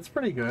 Hey, that's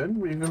pretty good.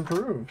 We've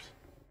improved.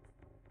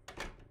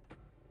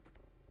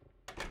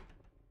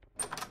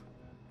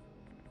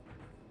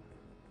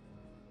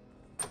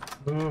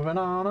 Moving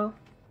on up.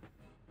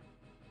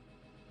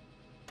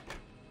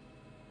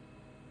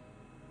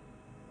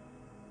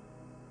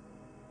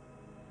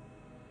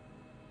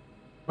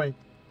 Wait.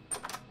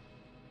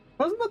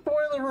 Wasn't the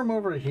boiler room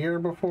over here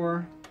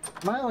before?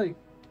 Am I like...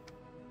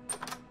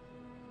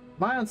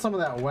 Am I on some of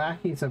that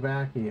wacky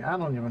tobacco? I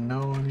don't even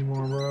know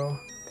anymore, bro.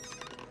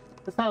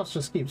 This house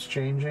just keeps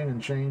changing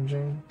and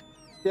changing.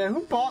 Yeah,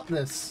 who bought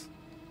this?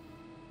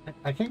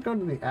 I can't go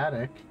to the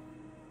attic.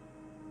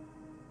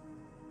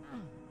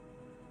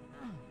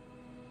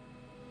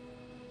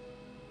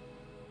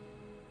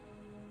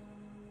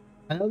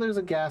 I know there's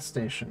a gas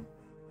station.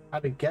 How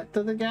to get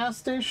to the gas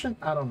station?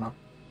 I don't know.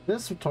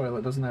 This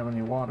toilet doesn't have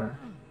any water.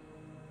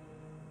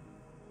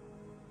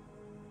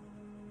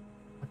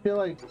 I feel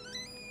like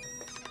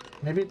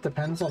maybe it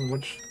depends on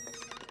which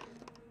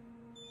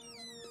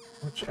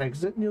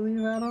exit you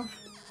leave out of.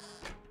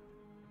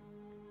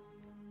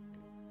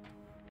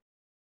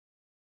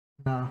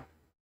 No.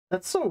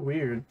 That's so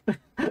weird.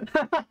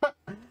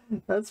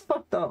 That's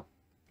fucked up.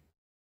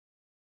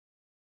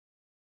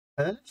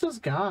 And then it's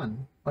just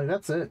gone. Like,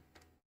 that's it.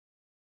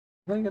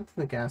 How do I get to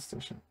the gas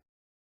station?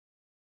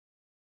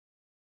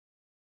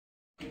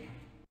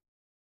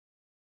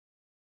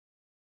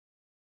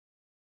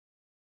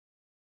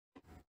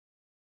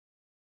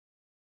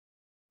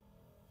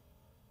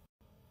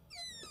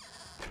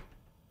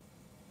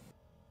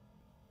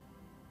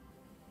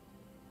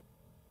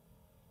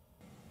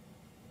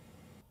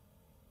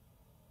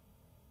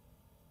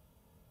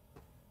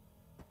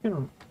 You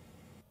know,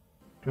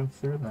 go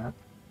through that.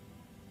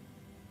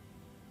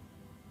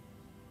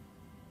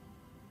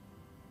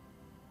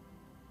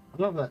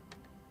 I love that.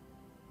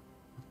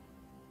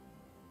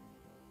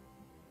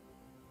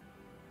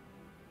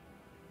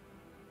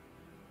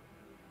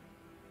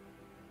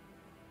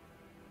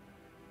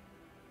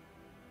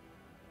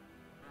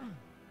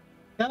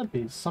 Gotta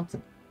be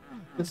something.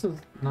 This is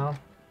no.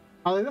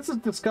 Oh, this is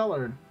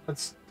discolored.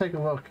 Let's take a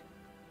look.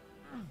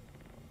 See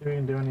if we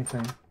can do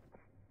anything.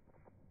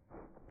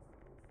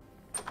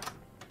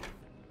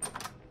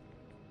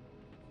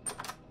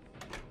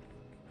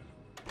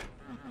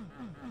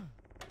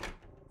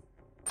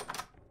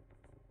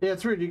 Yeah,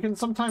 it's weird. You can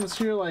sometimes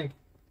hear like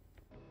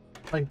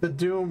the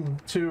Doom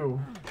 2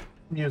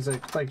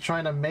 music, like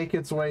trying to make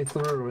its way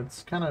through.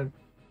 It's kind of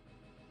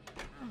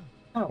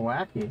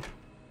wacky.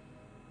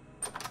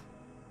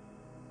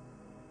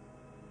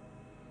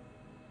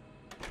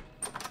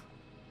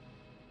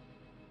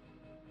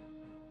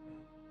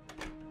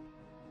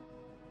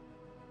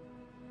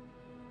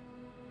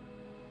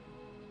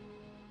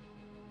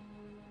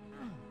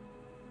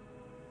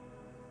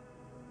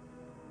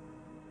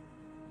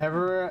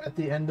 Ever at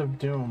the end of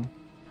Doom.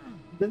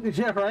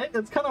 Yeah, right?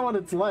 It's kind of what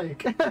it's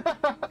like.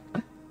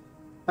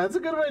 That's a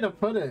good way to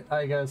put it,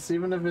 I guess,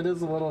 even if it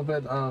is a little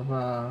bit of,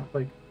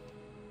 like,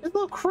 it's a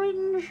little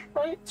cringe,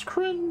 right? It's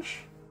cringe.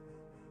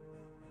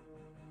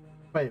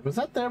 Wait, was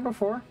that there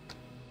before?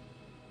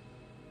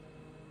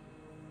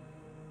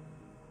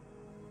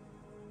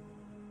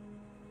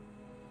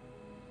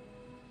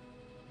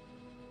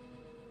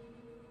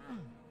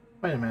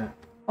 Wait a minute.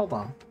 Hold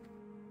on.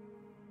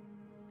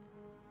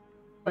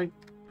 Wait.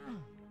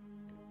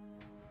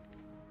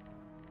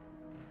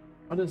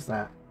 What is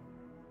that?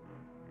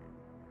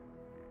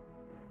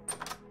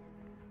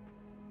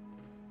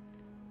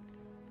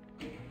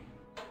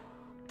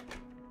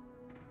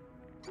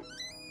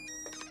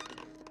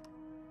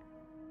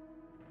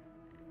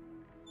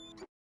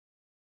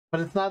 But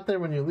it's not there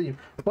when you leave.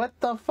 What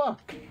the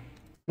fuck?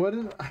 What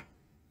is...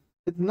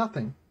 It's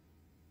nothing.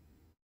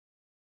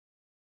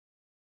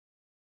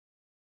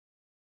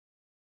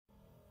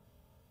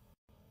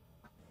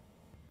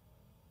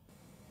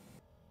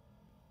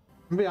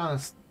 I'll be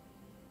honest.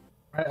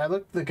 Right, I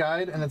looked at the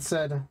guide and it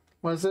said,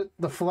 was it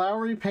the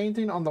flowery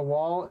painting on the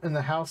wall in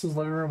the house's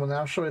living room will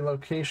now show a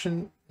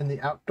location in the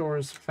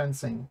outdoors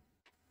fencing,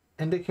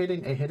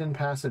 indicating a hidden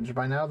passage.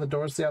 By now, the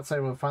doors to the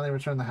outside will finally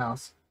return the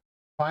house.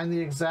 Find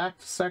the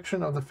exact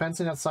section of the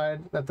fencing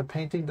outside that the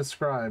painting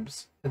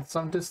describes. It's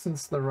some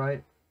distance to the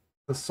right,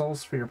 the Soul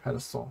Sphere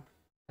pedestal.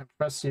 And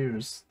press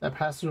use. That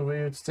passage will be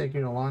used to take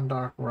you to a long,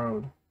 dark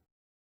road.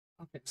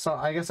 Okay, so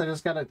I guess I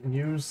just gotta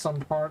use some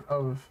part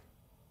of...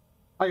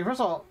 Okay,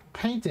 first of all,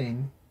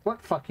 painting. What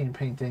fucking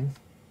painting?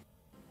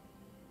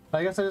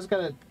 I guess I just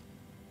gotta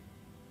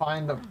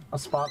find a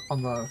spot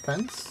on the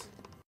fence.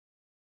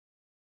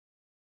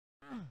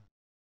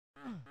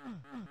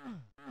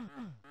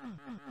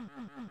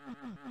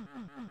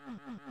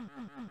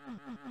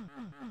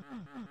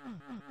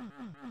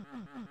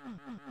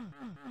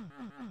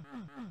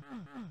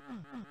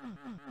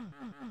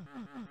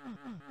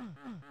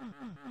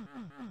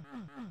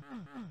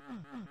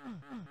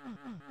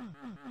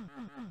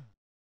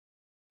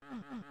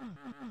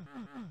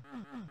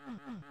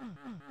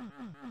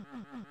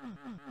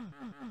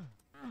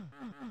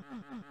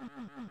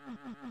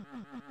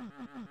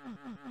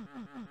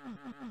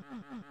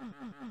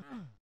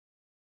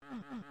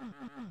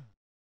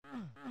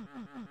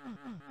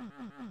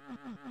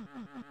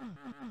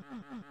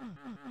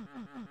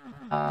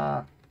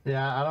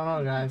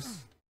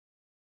 guys.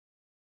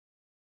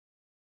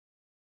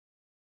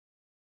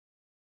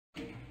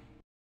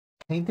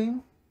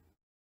 Painting?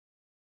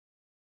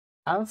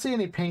 I don't see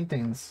any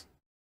paintings.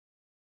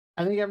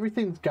 I think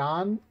everything's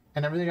gone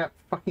and everything got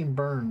fucking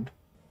burned.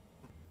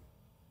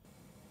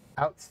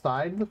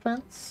 Outside the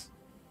fence?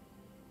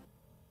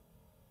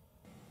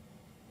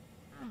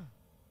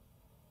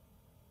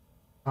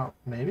 Oh,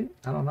 maybe?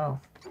 I don't know.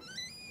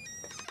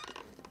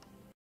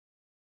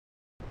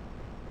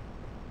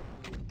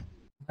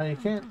 No, you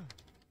can't.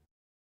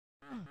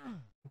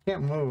 You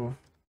can't move.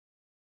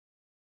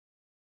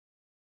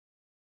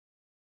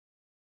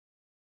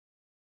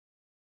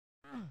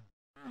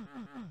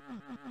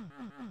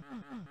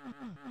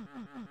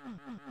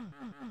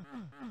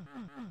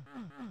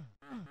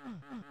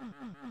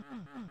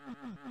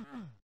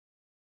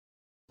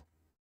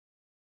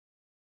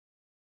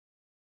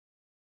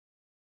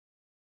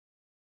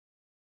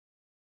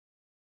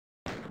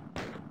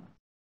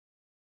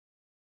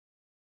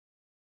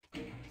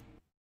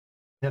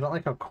 I don't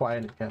like how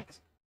quiet it gets.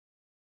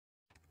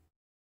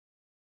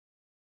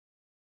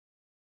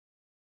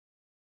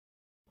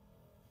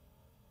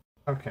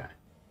 Okay.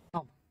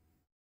 Oh.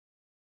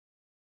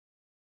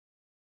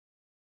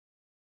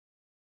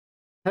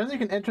 Apparently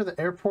you can enter the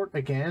airport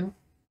again.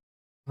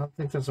 I don't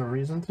think there's a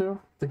reason to.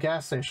 The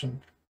gas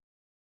station.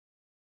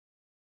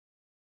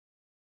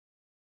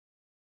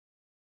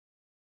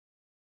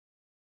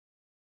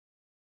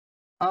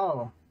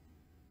 Oh.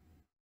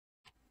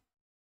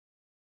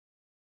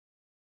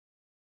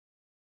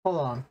 Hold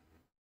on.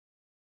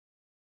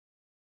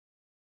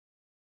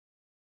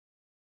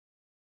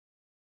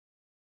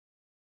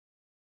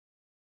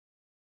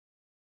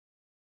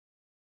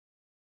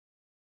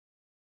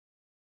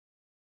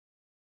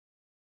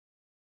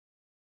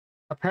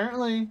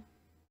 Apparently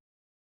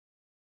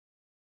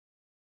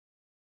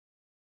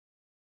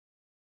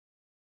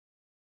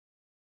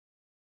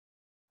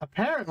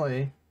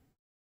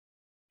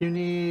you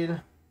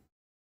need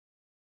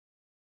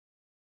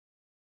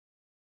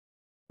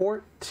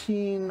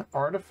 14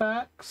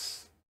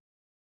 artifacts.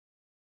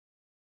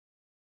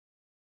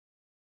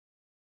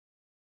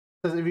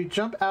 It says if you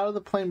jump out of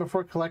the plane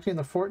before collecting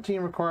the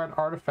 14 required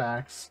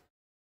artifacts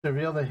to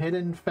reveal the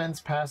hidden fence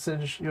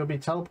passage, you'll be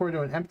teleported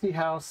to an empty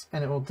house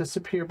and it will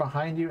disappear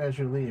behind you as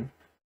you leave,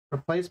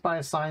 replaced by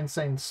a sign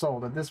saying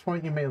sold. At this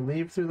point, you may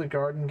leave through the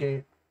garden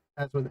gate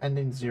as with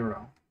ending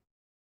 0.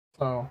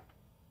 So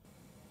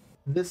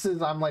this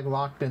is, I'm like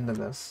locked into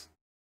this.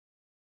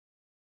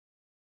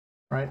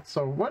 Right,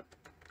 so what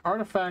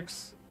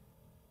artifacts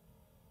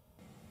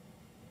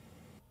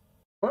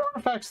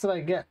did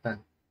I get then?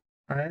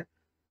 All right.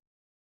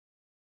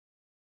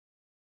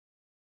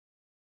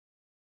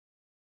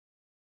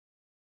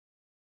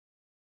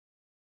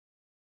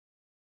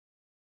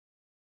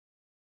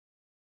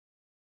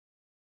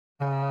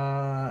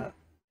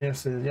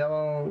 Yes, the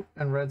yellow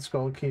and red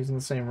skull keys in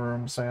the same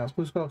room. Silence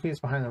blue skull keys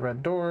behind the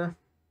red door.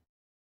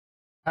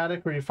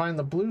 Attic, where you find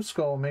the blue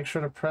skull, make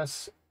sure to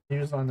press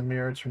use on the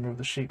mirror to remove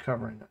the sheet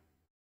covering it.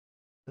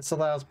 This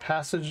allows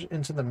passage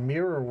into the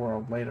mirror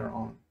world later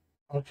on.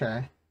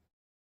 Okay.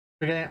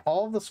 You're getting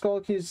all of the skull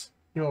keys.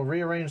 You will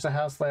rearrange the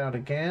house layout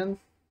again.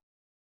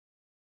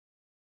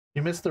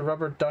 You missed the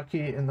rubber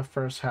ducky in the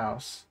first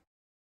house.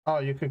 Oh,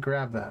 you could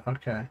grab that.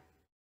 Okay.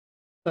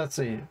 Let's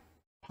see.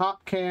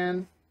 Pop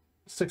can.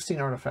 16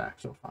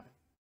 artifacts you'll find.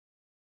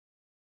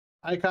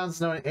 Icons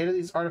noting 8 of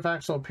these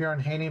artifacts will appear on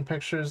hanging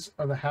pictures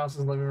of the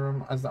house's living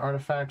room as the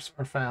artifacts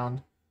are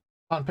found.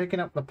 On picking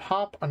up the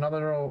pop,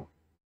 another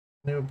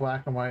new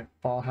black and white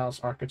ball house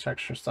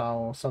architecture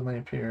style will suddenly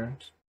appear.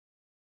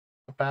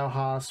 The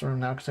Bauhaus room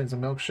now contains a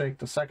milkshake.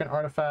 The second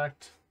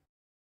artifact.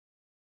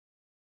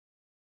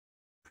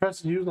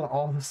 Press use on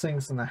all the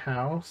things in the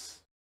house.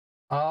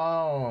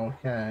 Oh,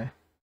 okay.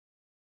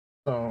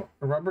 So,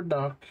 a rubber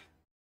duck.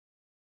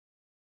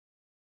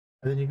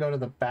 And then you go to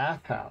the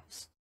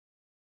bathhouse.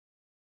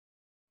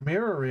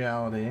 Mirror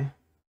reality.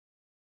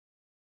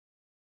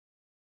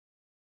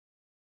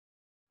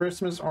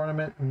 Christmas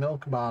ornament,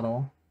 milk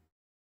bottle.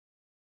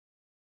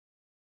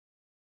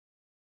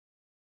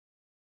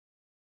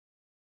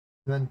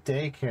 And then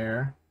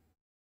daycare.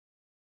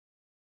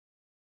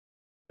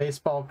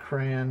 Baseball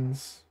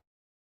crayons.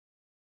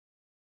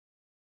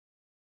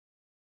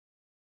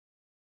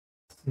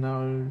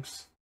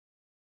 Snugs.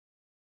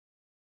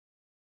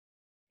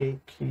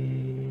 Gate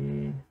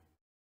key.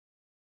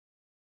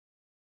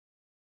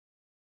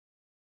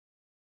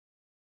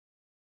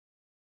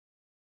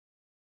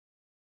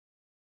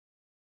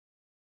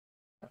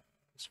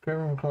 Square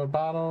room colored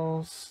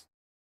bottles.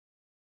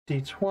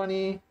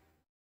 D20.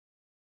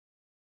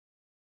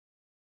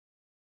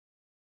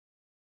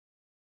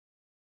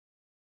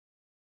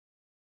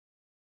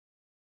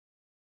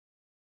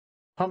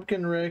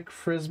 Pumpkin Rick,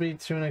 Frisbee,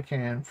 tuna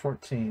can,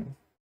 14.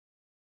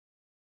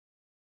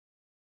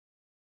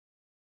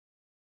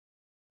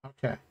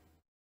 Okay.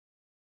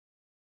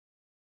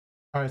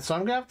 Alright, so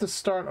I'm gonna have to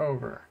start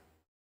over.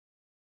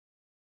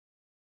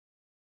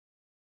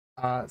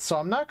 So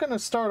I'm not gonna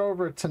start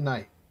over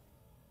tonight.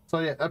 So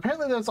yeah,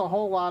 apparently there's a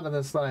whole lot of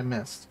this that I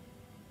missed.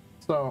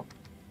 So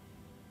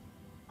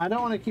I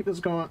don't want to keep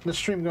this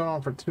stream going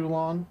on for too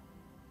long.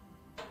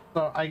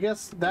 So I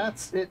guess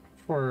that's it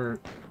for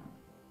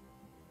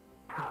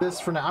this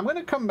for now. I'm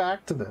gonna come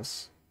back to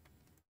this.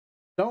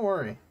 Don't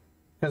worry,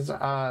 because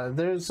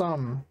there's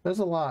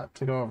a lot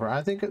to go over.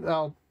 I think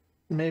I'll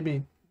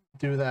maybe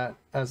do that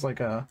as like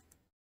a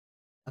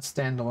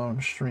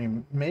standalone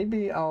stream.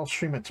 Maybe I'll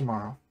stream it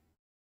tomorrow.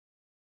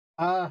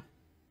 I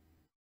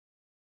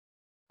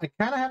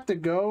kind of have to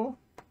go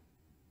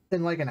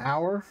in like an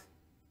hour.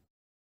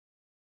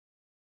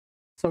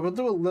 So we'll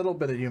do a little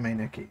bit of Yume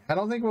Nikki. I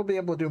don't think we'll be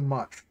able to do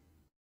much.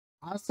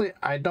 Honestly,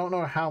 I don't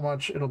know how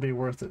much it'll be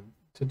worth it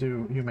to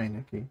do Yume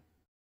Nikki.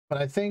 But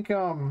I think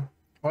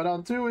what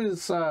I'll do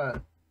is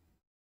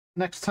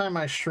next time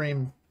I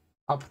stream,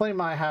 I'll play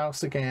My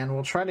House again.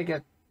 We'll try to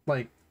get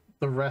like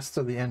the rest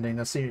of the ending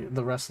to see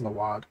the rest of the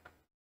WAD.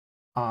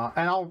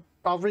 And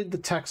I'll read the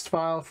text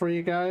file for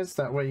you guys.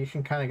 That way you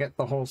can kind of get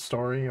the whole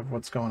story of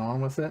what's going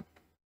on with it.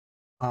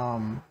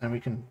 And we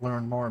can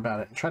learn more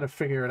about it and try to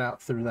figure it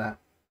out through that.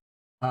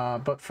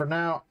 But for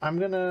now, I'm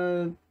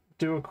gonna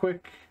do a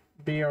quick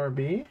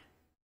BRB.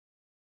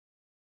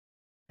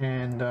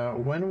 And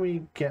when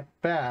we get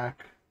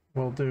back,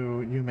 we'll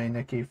do Yume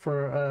Nikki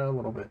for a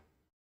little bit.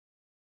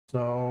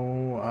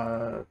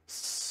 So,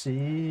 see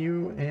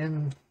you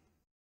in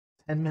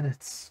 10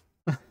 minutes.